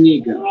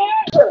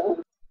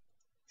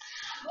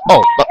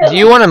 Oh, but do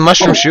you want a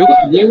mushroom soup? I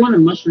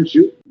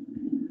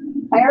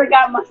already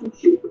got mushroom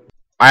soup.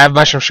 I have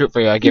mushroom soup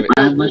for you. I give it.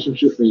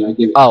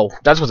 Oh,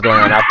 that's what's going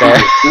on out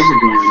there.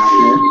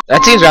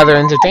 That seems rather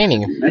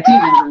entertaining.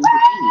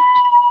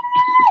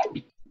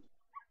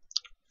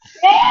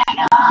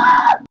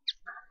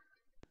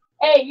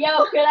 Hey,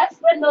 yo, can I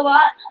spend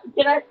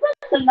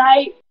the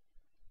night?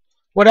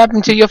 What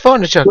happened to your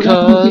furniture,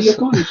 cuz?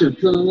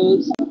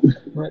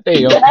 There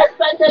you go. Can I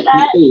spend the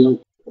night?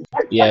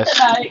 Yes.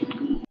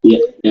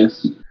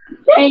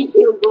 Thank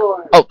you,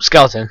 Lord. Oh,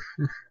 skeleton.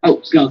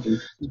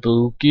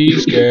 Spooky,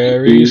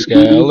 scary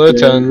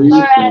skeletons.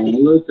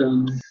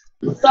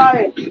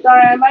 Sorry,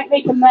 I might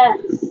make a mess.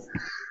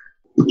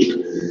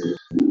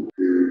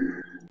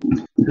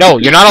 No,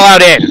 you're not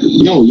allowed in.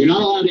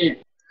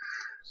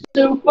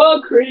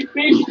 Super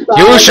creepy.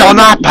 You shall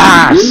not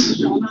pass.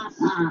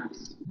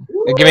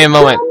 Give me a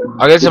moment.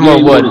 I'll get some more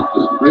wood.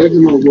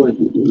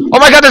 Oh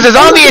my god, there's a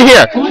zombie in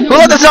here! Who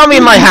let the zombie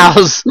in my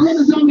house?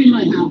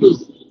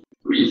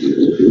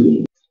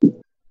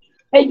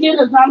 Hey, dude,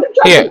 the zombie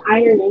dropped Here. an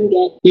iron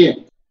ingot.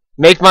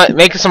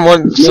 Make some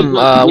wooden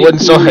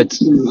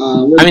swords. I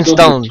mean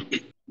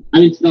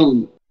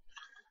stone.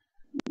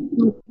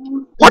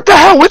 What the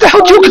hell? Where the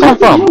hell did you come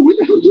from?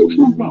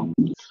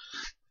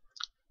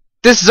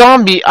 This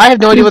zombie, I have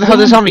no idea where the hell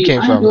this zombie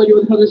came from.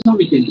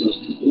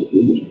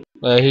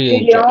 Well, he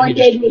didn't. You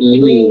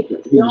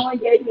only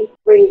gave me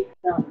three.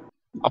 So.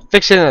 I'll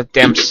fix it in a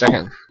damn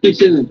second.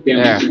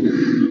 There.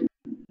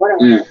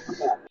 Whatever.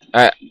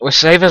 Alright, we're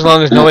safe as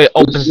long as nobody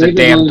opens the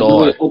damn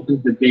door.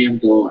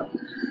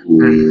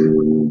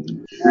 And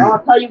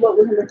I'll tell you what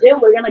we're gonna do.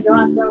 We're gonna go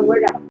out there and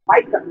we're gonna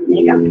fight them,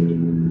 nigga.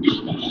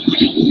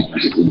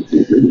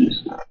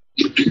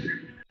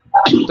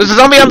 There's a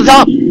zombie on the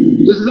top!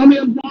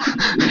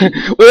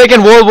 We're like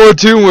in World War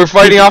II and we're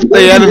fighting off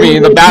the enemy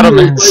in the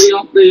battlements.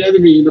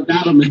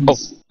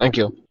 Oh, thank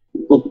you.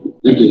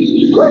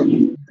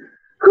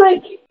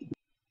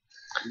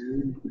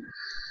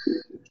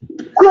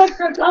 Quick,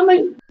 they're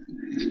coming.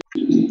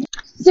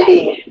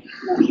 See.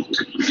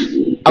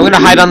 I'm gonna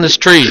hide on this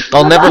tree.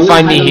 They'll never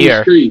find me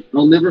here.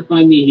 They'll never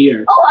find me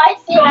here. Oh, I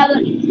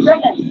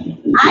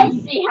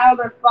see how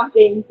they're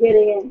fucking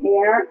getting in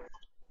here.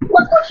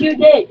 Look what you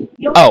did.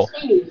 You Oh.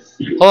 see.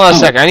 Hold on a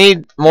second. I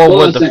need more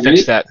wood to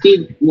fix that.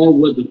 More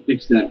wood to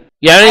fix that.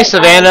 You have any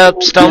Savannah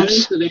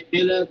stumps?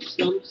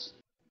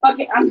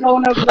 Okay, I'm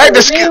going over Hey,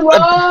 there.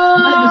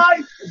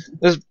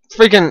 This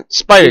freaking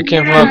spider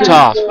came from up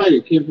top.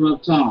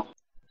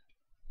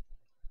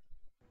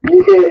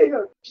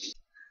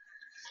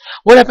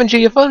 What happened to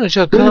your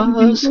furniture,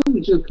 cuz?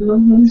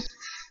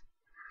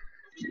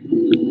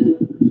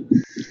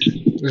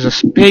 There's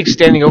a pig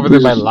standing over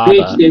there by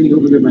lava.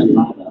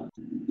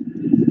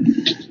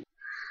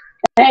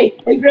 Hey,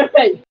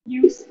 Griffin,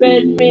 you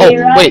spin me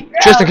right. Wait,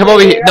 Tristan, come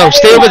over here. No,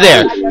 stay over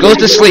there. Go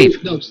to sleep.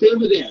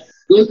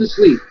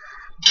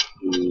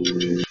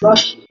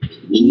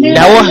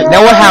 Now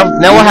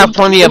we'll have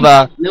plenty of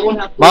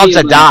mobs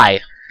that die.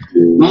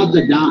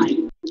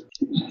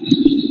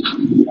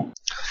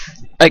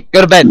 Like,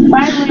 go to bed.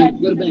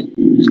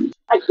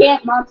 I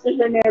can't. Monsters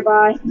are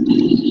nearby.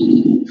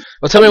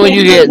 Well, tell me when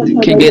you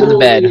can get in the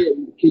bed.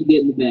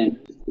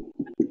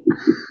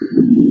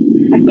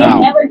 I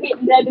can't ever get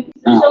in bed because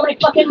there's so many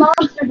fucking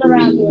monsters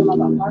around here,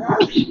 motherfucker.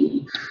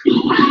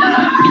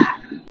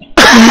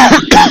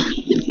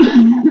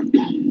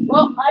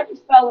 Well, I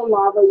just fell in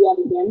lava yet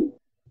again.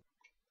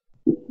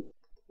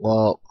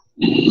 Well,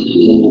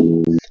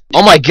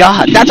 oh my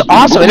god, that's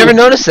awesome! I never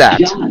noticed that.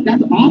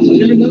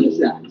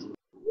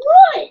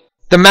 What?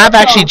 The map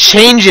actually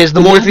changes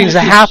the more things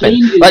that happen.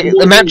 Like,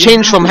 the map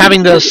changed from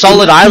having the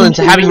solid island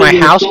to having my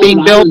house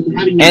being built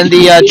and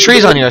the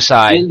trees on your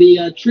side.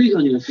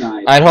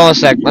 Alright, hold on a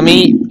sec. Let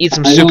me eat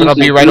some soup and I'll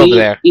be right over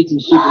there.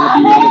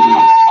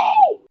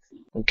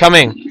 I'm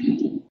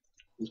coming.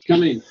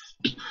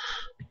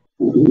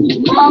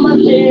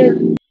 Mama's here.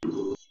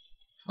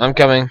 I'm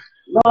coming.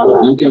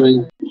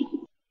 Mama.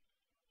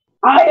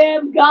 I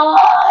am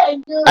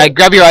gone. Alright,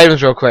 grab your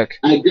items real quick.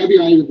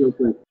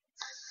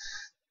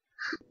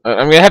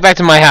 I'm gonna head back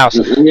to my house.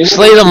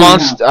 Slay the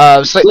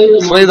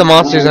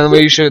monsters, and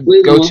we should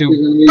go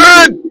to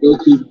bed.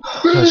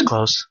 That was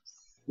close.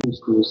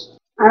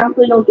 I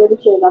honestly don't give a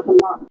shit about the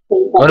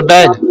monsters. Go to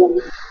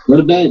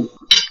bed.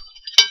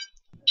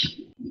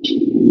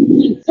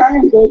 It's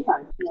turning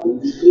daytime.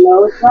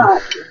 No, it's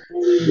not.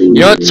 You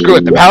know what? Screw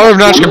it. The power of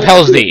knowledge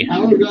compels thee.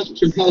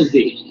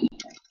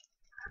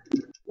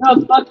 No,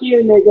 fuck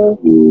you, nigga.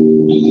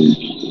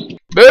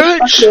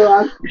 Bitch!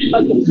 Fuck you,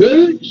 fucking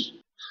bitch.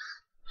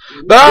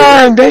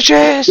 Burn,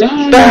 bitches!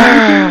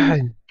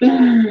 Burn!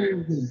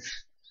 Damn it.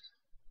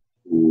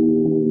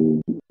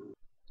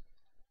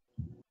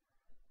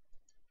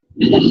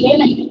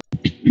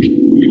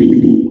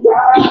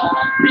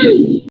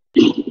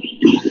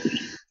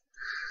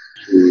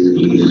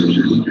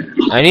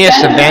 I need a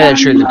Savannah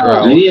tree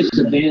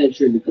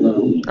to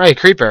grow. Alright,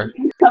 creeper.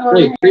 Come over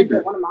here and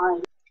get one of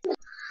mine.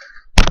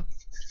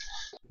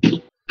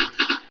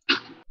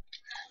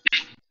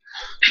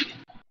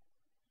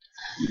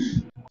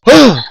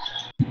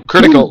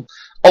 Critical.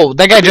 Oh,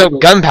 that guy dropped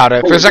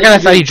gunpowder. For a second I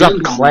thought he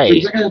dropped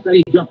clay.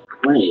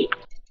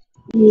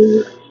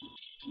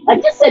 I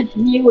just said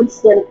you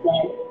instead of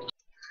that.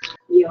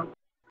 You.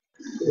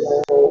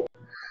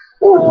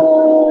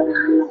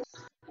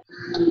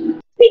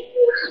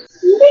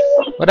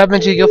 What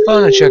happened to your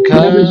furniture, cuz?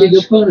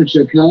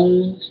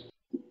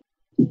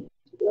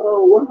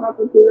 Yo, what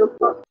happened to your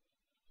fuck?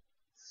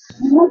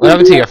 What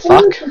happened to your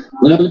fuck?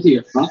 What happened to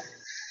your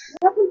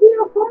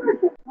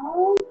furniture,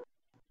 cuz?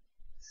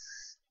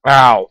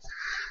 Wow.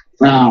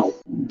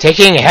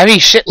 Taking heavy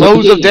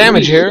shitloads of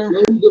damage here.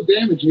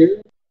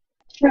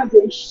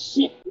 Heavy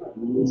shit.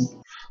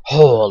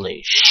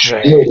 Holy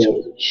shit.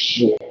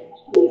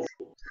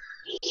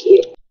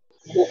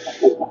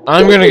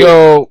 I'm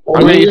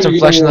gonna eat some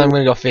flesh and then I'm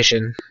gonna go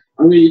fishing.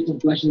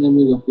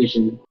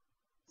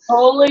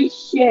 Holy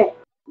shit.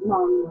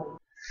 Mongo.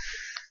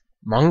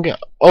 Manga?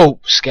 Oh,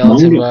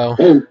 skeleton bow.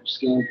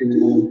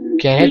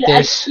 Can't hit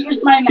this.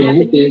 Here's my map and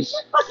you just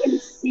fucking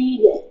see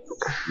this.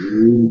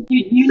 Dude,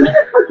 you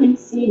never fucking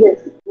see this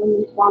when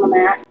you spawn a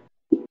map.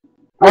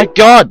 My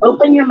god!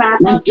 Open your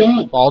map up.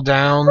 Fall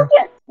down.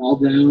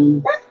 Look at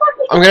That's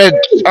fucking I'm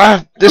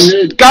gonna this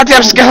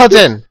goddamn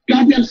skeleton!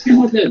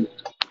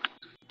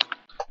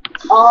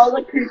 all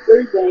the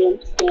creepers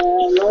and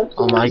skeletons.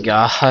 Oh my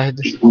god.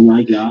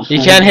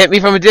 You can't hit me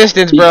from a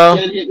distance, bro.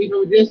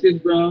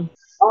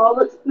 All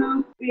the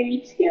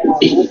spooky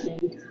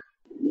skeletons.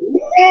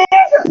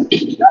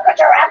 Look at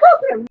your ass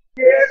open.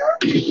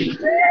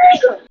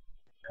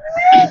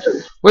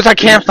 Where's that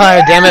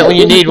campfire, damn it, when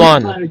you need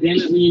one?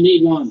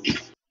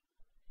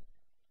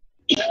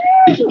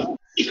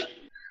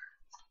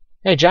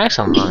 Hey, Jack's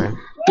online.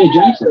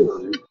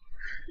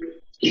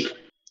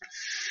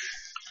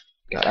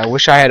 God, I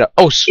wish I had a...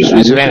 Oh,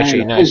 Savannah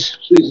tree, nice.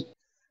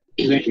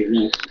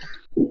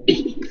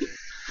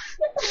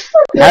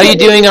 How you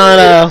doing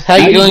on, how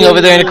you doing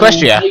over there in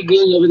Equestria?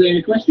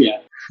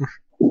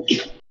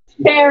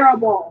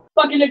 Terrible.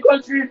 Fucking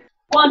Equestria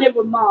wanted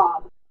with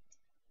mob.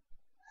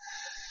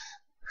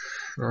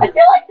 I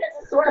feel like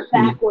this is sort of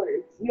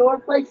backwards. Your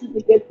place is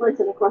the good place,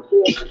 and across the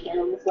way is the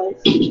terrible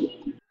place.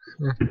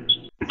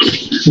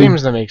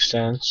 Seems to make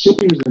sense.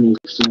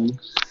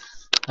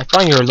 I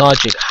find your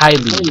logic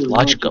highly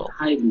logical.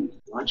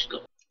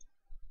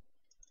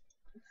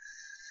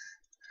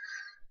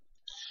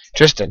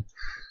 Tristan.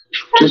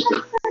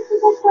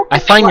 I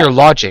find your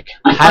logic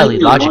highly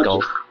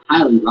logical.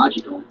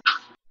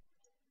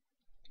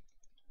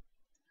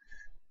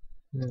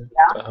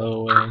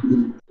 Oh,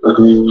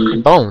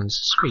 Bones,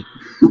 sweet.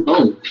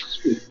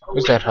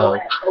 Who's that hoe?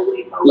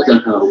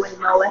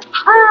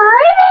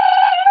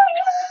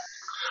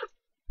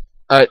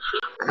 Let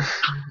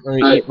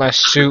me eat my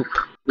soup.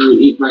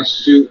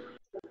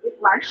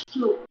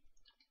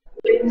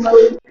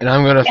 And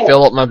I'm gonna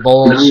fill up my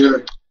bowls.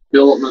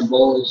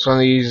 Some of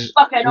these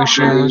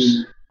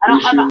mushrooms. I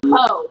don't have a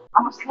hoe.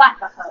 I'm a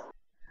slap a hoe.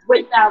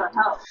 Without a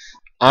hoe.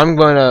 I'm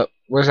gonna.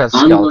 Where's that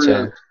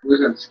skeleton?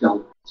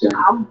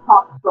 I'm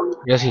popped from.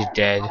 Yes, he's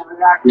dead.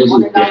 What the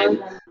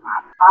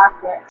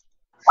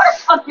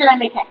fuck did I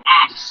make an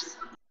axe?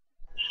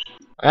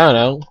 I don't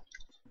know.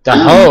 The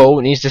hoe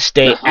needs to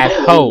stay at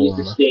home.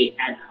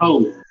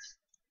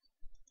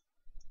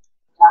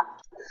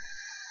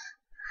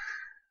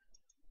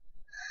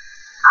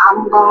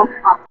 I'm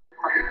gonna pop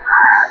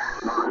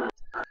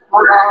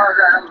I'm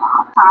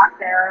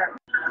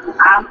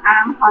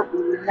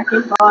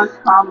looking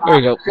for some. There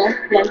you go.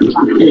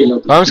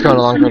 Farm's going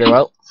along pretty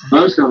well.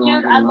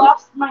 Dude, I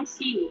lost my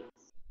seeds.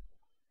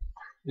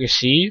 Your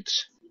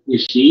seeds?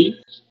 Yes,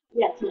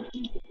 my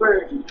seeds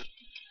burned.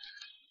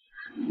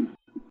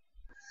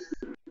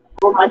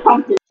 Well, my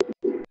pumpkin.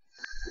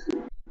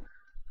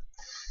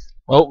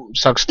 Oh,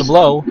 sucks to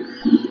blow.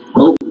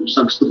 Oh,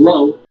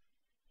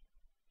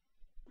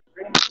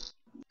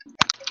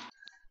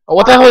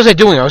 what the hell was I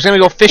doing? I was gonna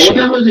go fishing.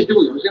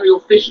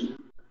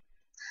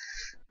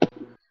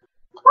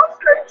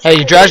 Hey,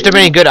 you dredged up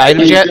any good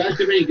items yet? No.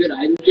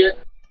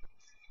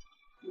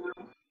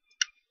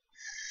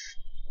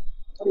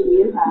 What do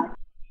you have?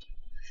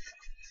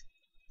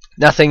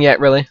 Nothing yet,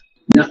 really.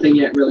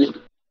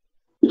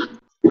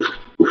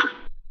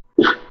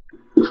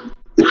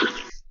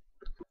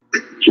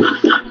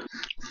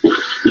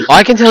 All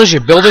I can tell is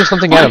you're building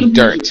something out of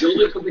dirt.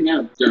 Well,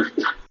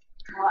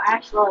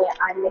 actually,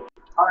 I mixed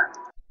art.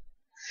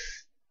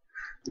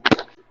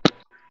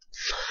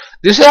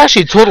 This is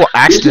actually a total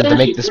accident to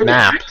make this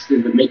map.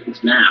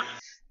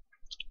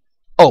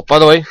 Oh, by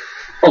the way.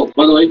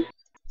 Before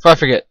I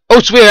forget.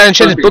 Oh, sweet, I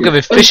enchanted Book of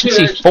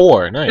Efficiency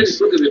 4.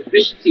 Nice.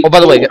 Oh, by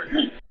the way.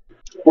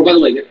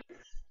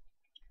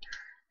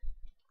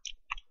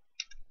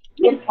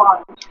 It's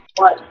fun.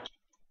 What?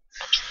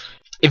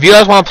 If you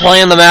guys want to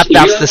play on the map,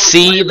 that's the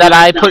C that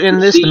I put in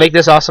this to make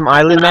this awesome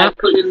island map.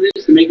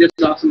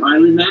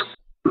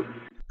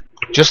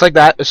 Just like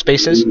that, with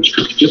spaces.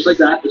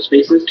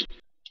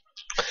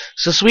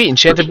 So sweet,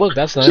 enchanted book,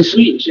 that's nice.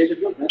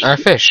 Our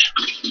fish.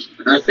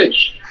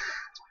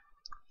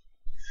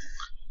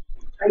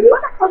 Are you in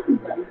a fucking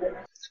dungeon?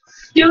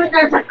 Dude,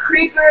 there's a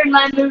creeper in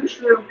my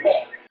mushroom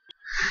pit.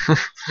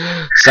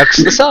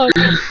 Sucks to suck.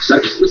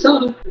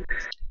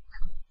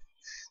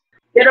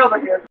 Get over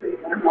here,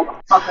 creeper,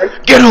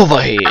 motherfucker. Get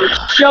over here.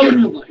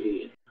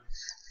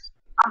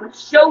 I'm gonna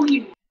show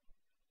you.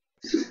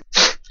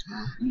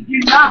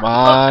 You do not Come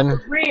on. fuck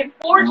with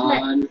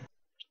reinforcement.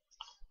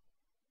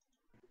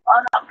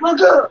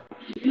 Motherfucker!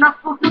 You're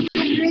not fucking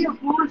with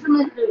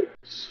reinforcement, dude.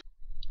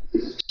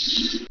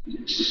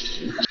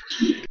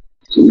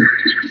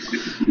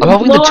 I'm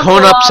hoping to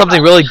tone up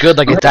something really good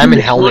like a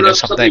diamond helmet or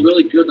something.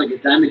 Rip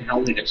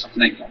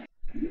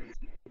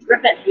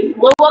it, he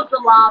blew up the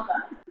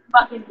lava.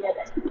 Fucking did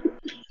it.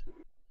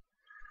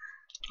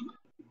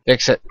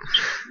 Fix it.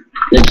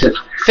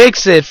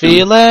 Fix it,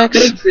 Felix.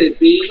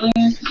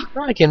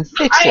 I can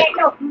fix I it. ain't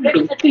no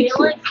fix it,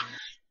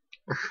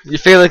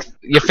 Felix.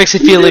 You fix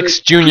it, Felix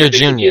Junior. I ain't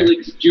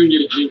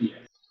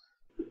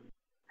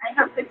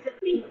no fix it,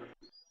 Felix.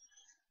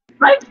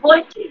 My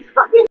voice is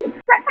fucking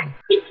cracky.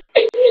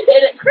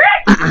 It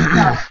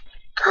cracks.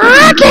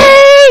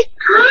 Cracky!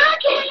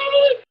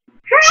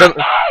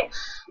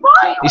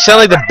 You sound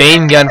like the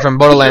Bane gun from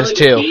Borderlands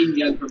 2.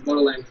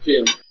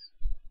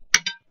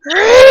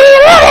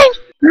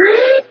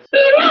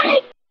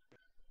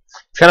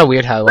 It's kind of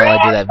weird how well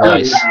I do that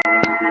voice.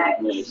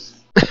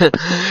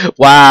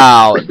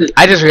 Wow,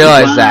 I just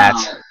realized that.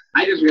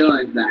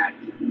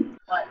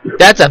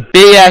 That's a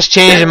big ass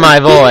change in my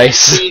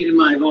voice.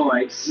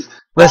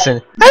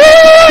 Listen.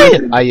 It's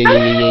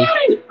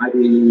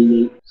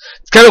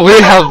kind of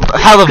weird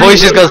how the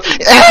voice just goes.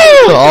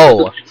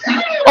 Oh.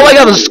 Oh my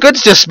god, those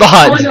squids just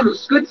spawned.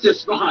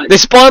 They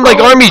spawned like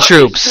army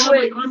troops.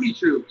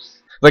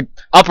 Like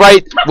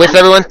upright with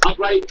everyone.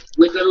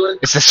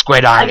 It's the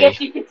squid I army. guess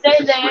you could say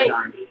they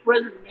were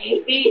the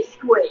Navy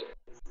squid.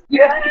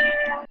 Yeah.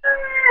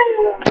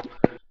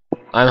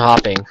 I'm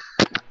hopping.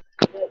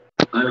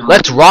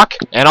 Let's rock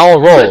and I'll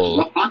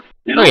roll. Oh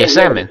yeah,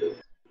 salmon.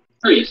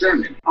 Oh, yeah,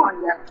 salmon.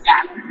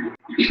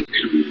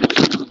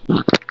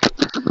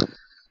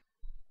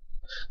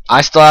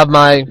 I still have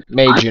my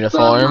mage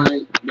uniform.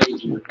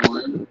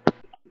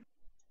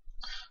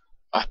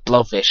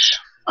 Blowfish.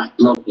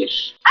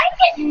 Blowfish. I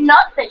get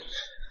nothing.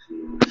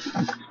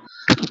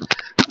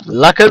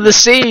 Luck of the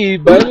sea,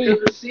 buddy.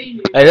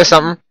 Hey, there's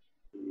something.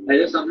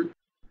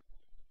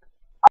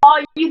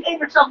 Oh, you gave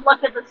yourself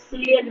luck at the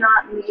sea and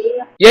not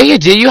me. Yeah, you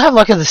do. You have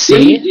luck of the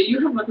sea. Do you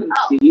have nothing to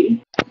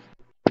see?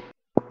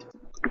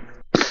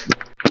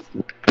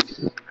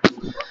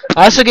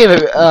 I also gave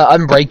it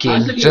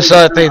unbreaking, just so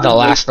that thing to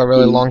last a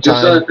really long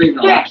time.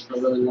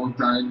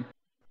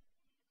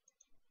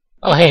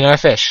 Oh, hey, another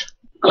fish.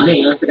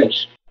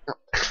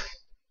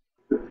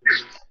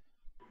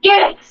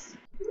 Yes!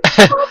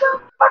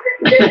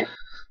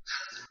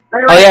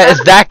 Oh yeah,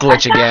 it's that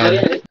glitch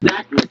again.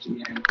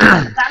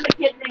 I'm a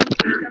kid named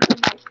Jacob in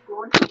my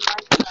school and he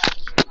likes that.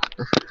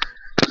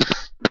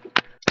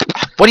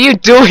 What are you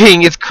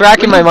doing? It's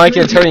cracking my mic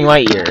and turning my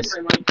ears.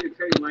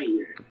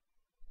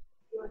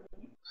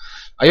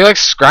 Are you like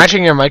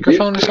scratching your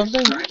microphone or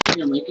something?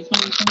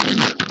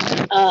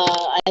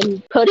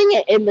 I'm putting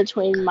it in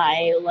between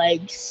my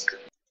legs.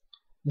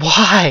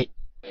 Why?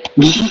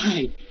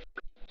 Hey,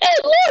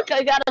 look!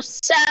 I got a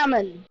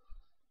salmon!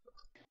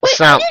 Wait,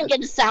 I didn't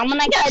get a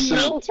salmon, I got a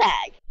name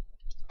tag.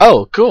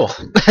 Oh, cool.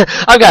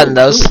 I've gotten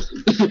those.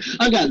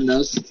 I got a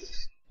name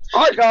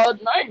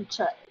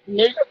tag.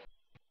 Nigga.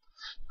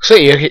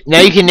 Sweet,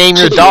 now you can name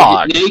your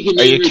dog, or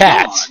your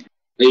cat,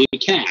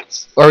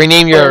 or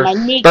rename your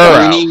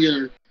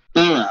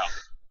burrow.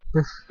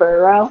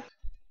 Burrow?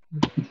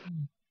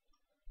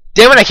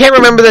 Damn it, I can't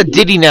remember the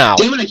ditty now.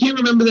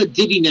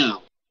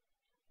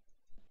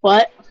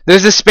 What?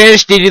 There's a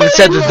Spanish ditty that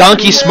said the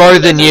donkey's smarter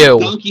than you.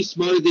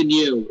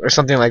 Or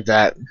something like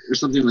that.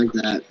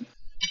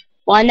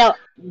 Well, I know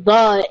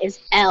the is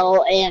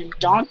L and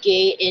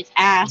donkey is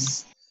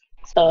ass.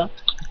 So,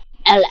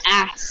 el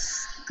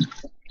ass.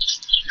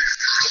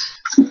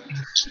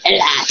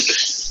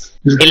 Elas,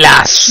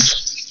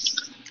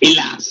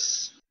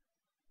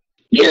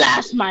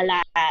 my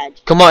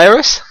lad. Come on,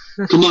 Eris.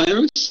 I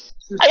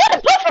got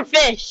a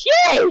pufferfish!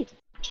 Yay!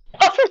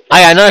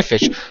 I got another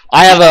fish.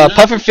 I have a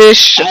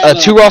pufferfish, a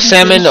 2 raw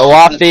salmon, a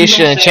raw fish,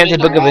 and an enchanted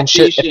book of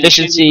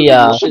efficiency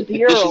 4.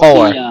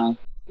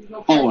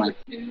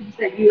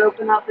 That you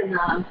open up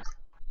and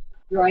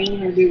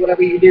drain or do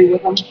whatever you do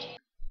with them.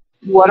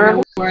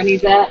 Water, where I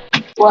need that.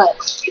 What?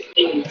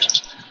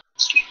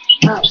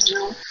 Oh,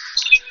 no.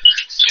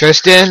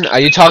 Tristan, are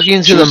you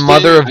talking to the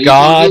Mother of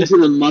God?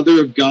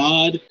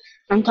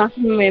 I'm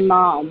talking to my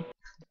mom.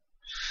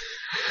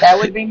 That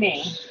would be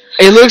me.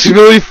 It looks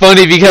really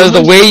funny because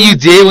the way you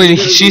did when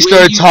she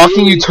started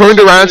talking, you turned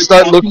around and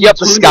started looking up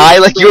the sky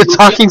like you were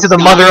talking to the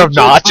Mother of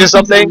Notch or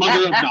something.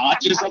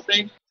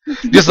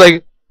 Just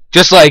like,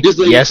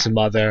 yes,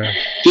 Mother.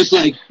 Mother!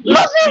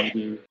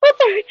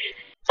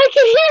 I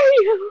can hear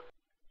you!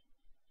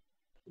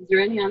 Is there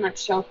any on that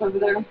shelf over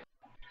there?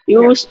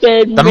 You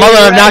spin. The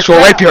Mother of Notch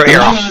will wipe your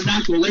ear off.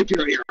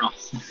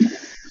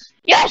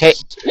 Yes! Hey.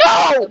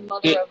 No! The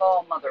mother of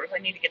all mothers. I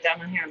need to get down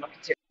in here and look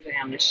at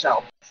everything on this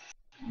shelf.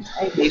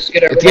 Hey, please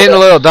get over It's getting a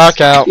little dark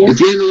out. Yeah.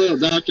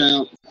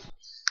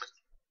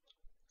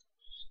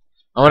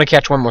 I want to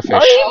catch one more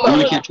fish.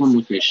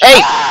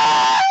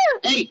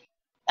 Hey!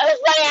 That was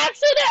by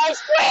accident, I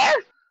swear!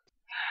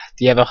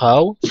 Do you have a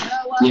hoe? You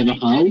was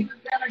gonna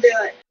do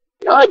it.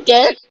 No, I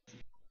didn't.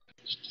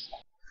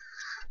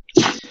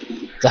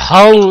 The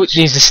hoe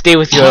needs to stay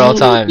with you at all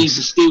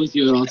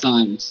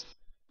times.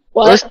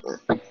 What?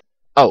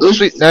 Oh,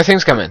 sweet. Another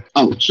thing's coming.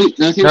 No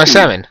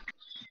salmon.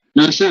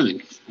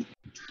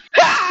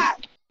 Ha!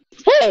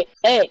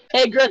 Hey,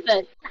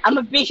 Griffin. I'm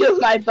gonna beat you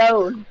with my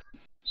bone.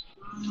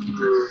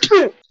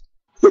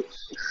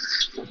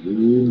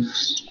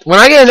 When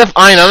I get enough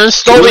iron, I'm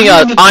installing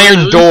an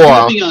iron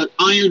door.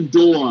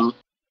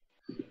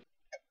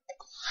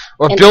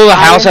 Or build a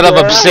house out of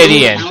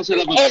obsidian.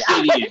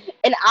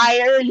 An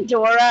iron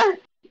Dora.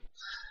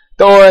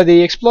 Dora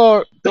the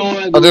Explorer.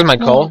 Oh, there's my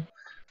coal.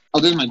 I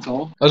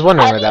was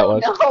wondering where that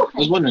was.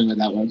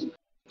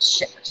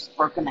 Shit, it's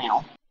working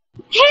now.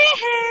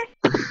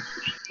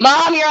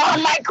 Mom, you're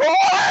on my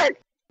cord!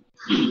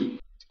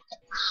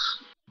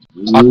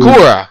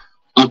 Akura.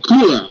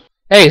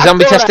 Hey,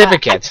 zombie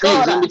testificate.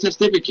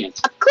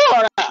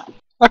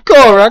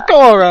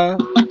 Akura.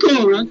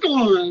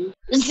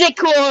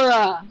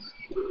 Zikora.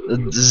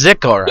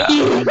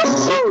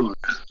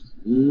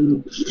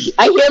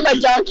 I hear my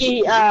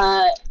donkey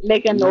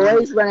make a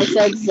noise when I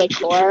said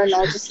Zikora, and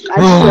I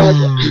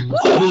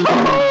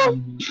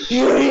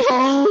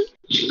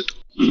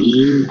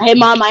Hey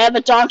Mom, I have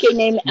a donkey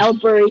named El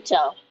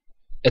Burrito.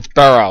 It's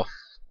Burrow.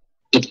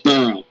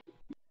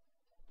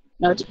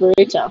 No, it's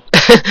Burrito.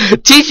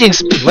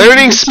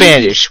 Learning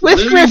Spanish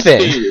with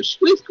Griffin.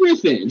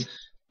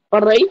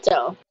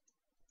 Burrito.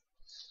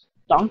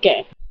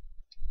 Donkey.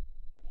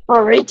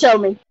 Burrito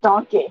means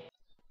donkey.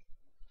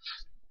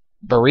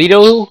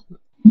 Burrito?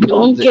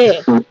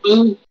 Donkey.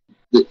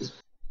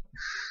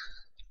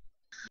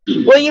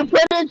 Well, you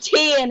put a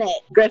T in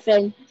it,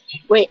 Griffin.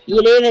 Wait,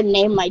 you didn't even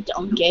name my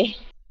donkey.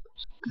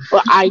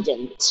 Well, I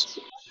didn't.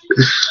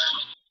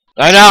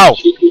 I know.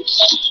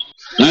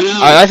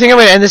 Alright, I think I'm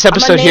gonna end this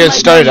episode here and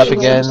start it up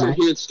again.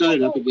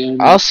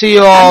 I'll see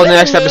you all in the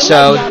next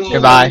episode.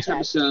 Goodbye.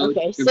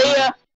 Okay, see ya.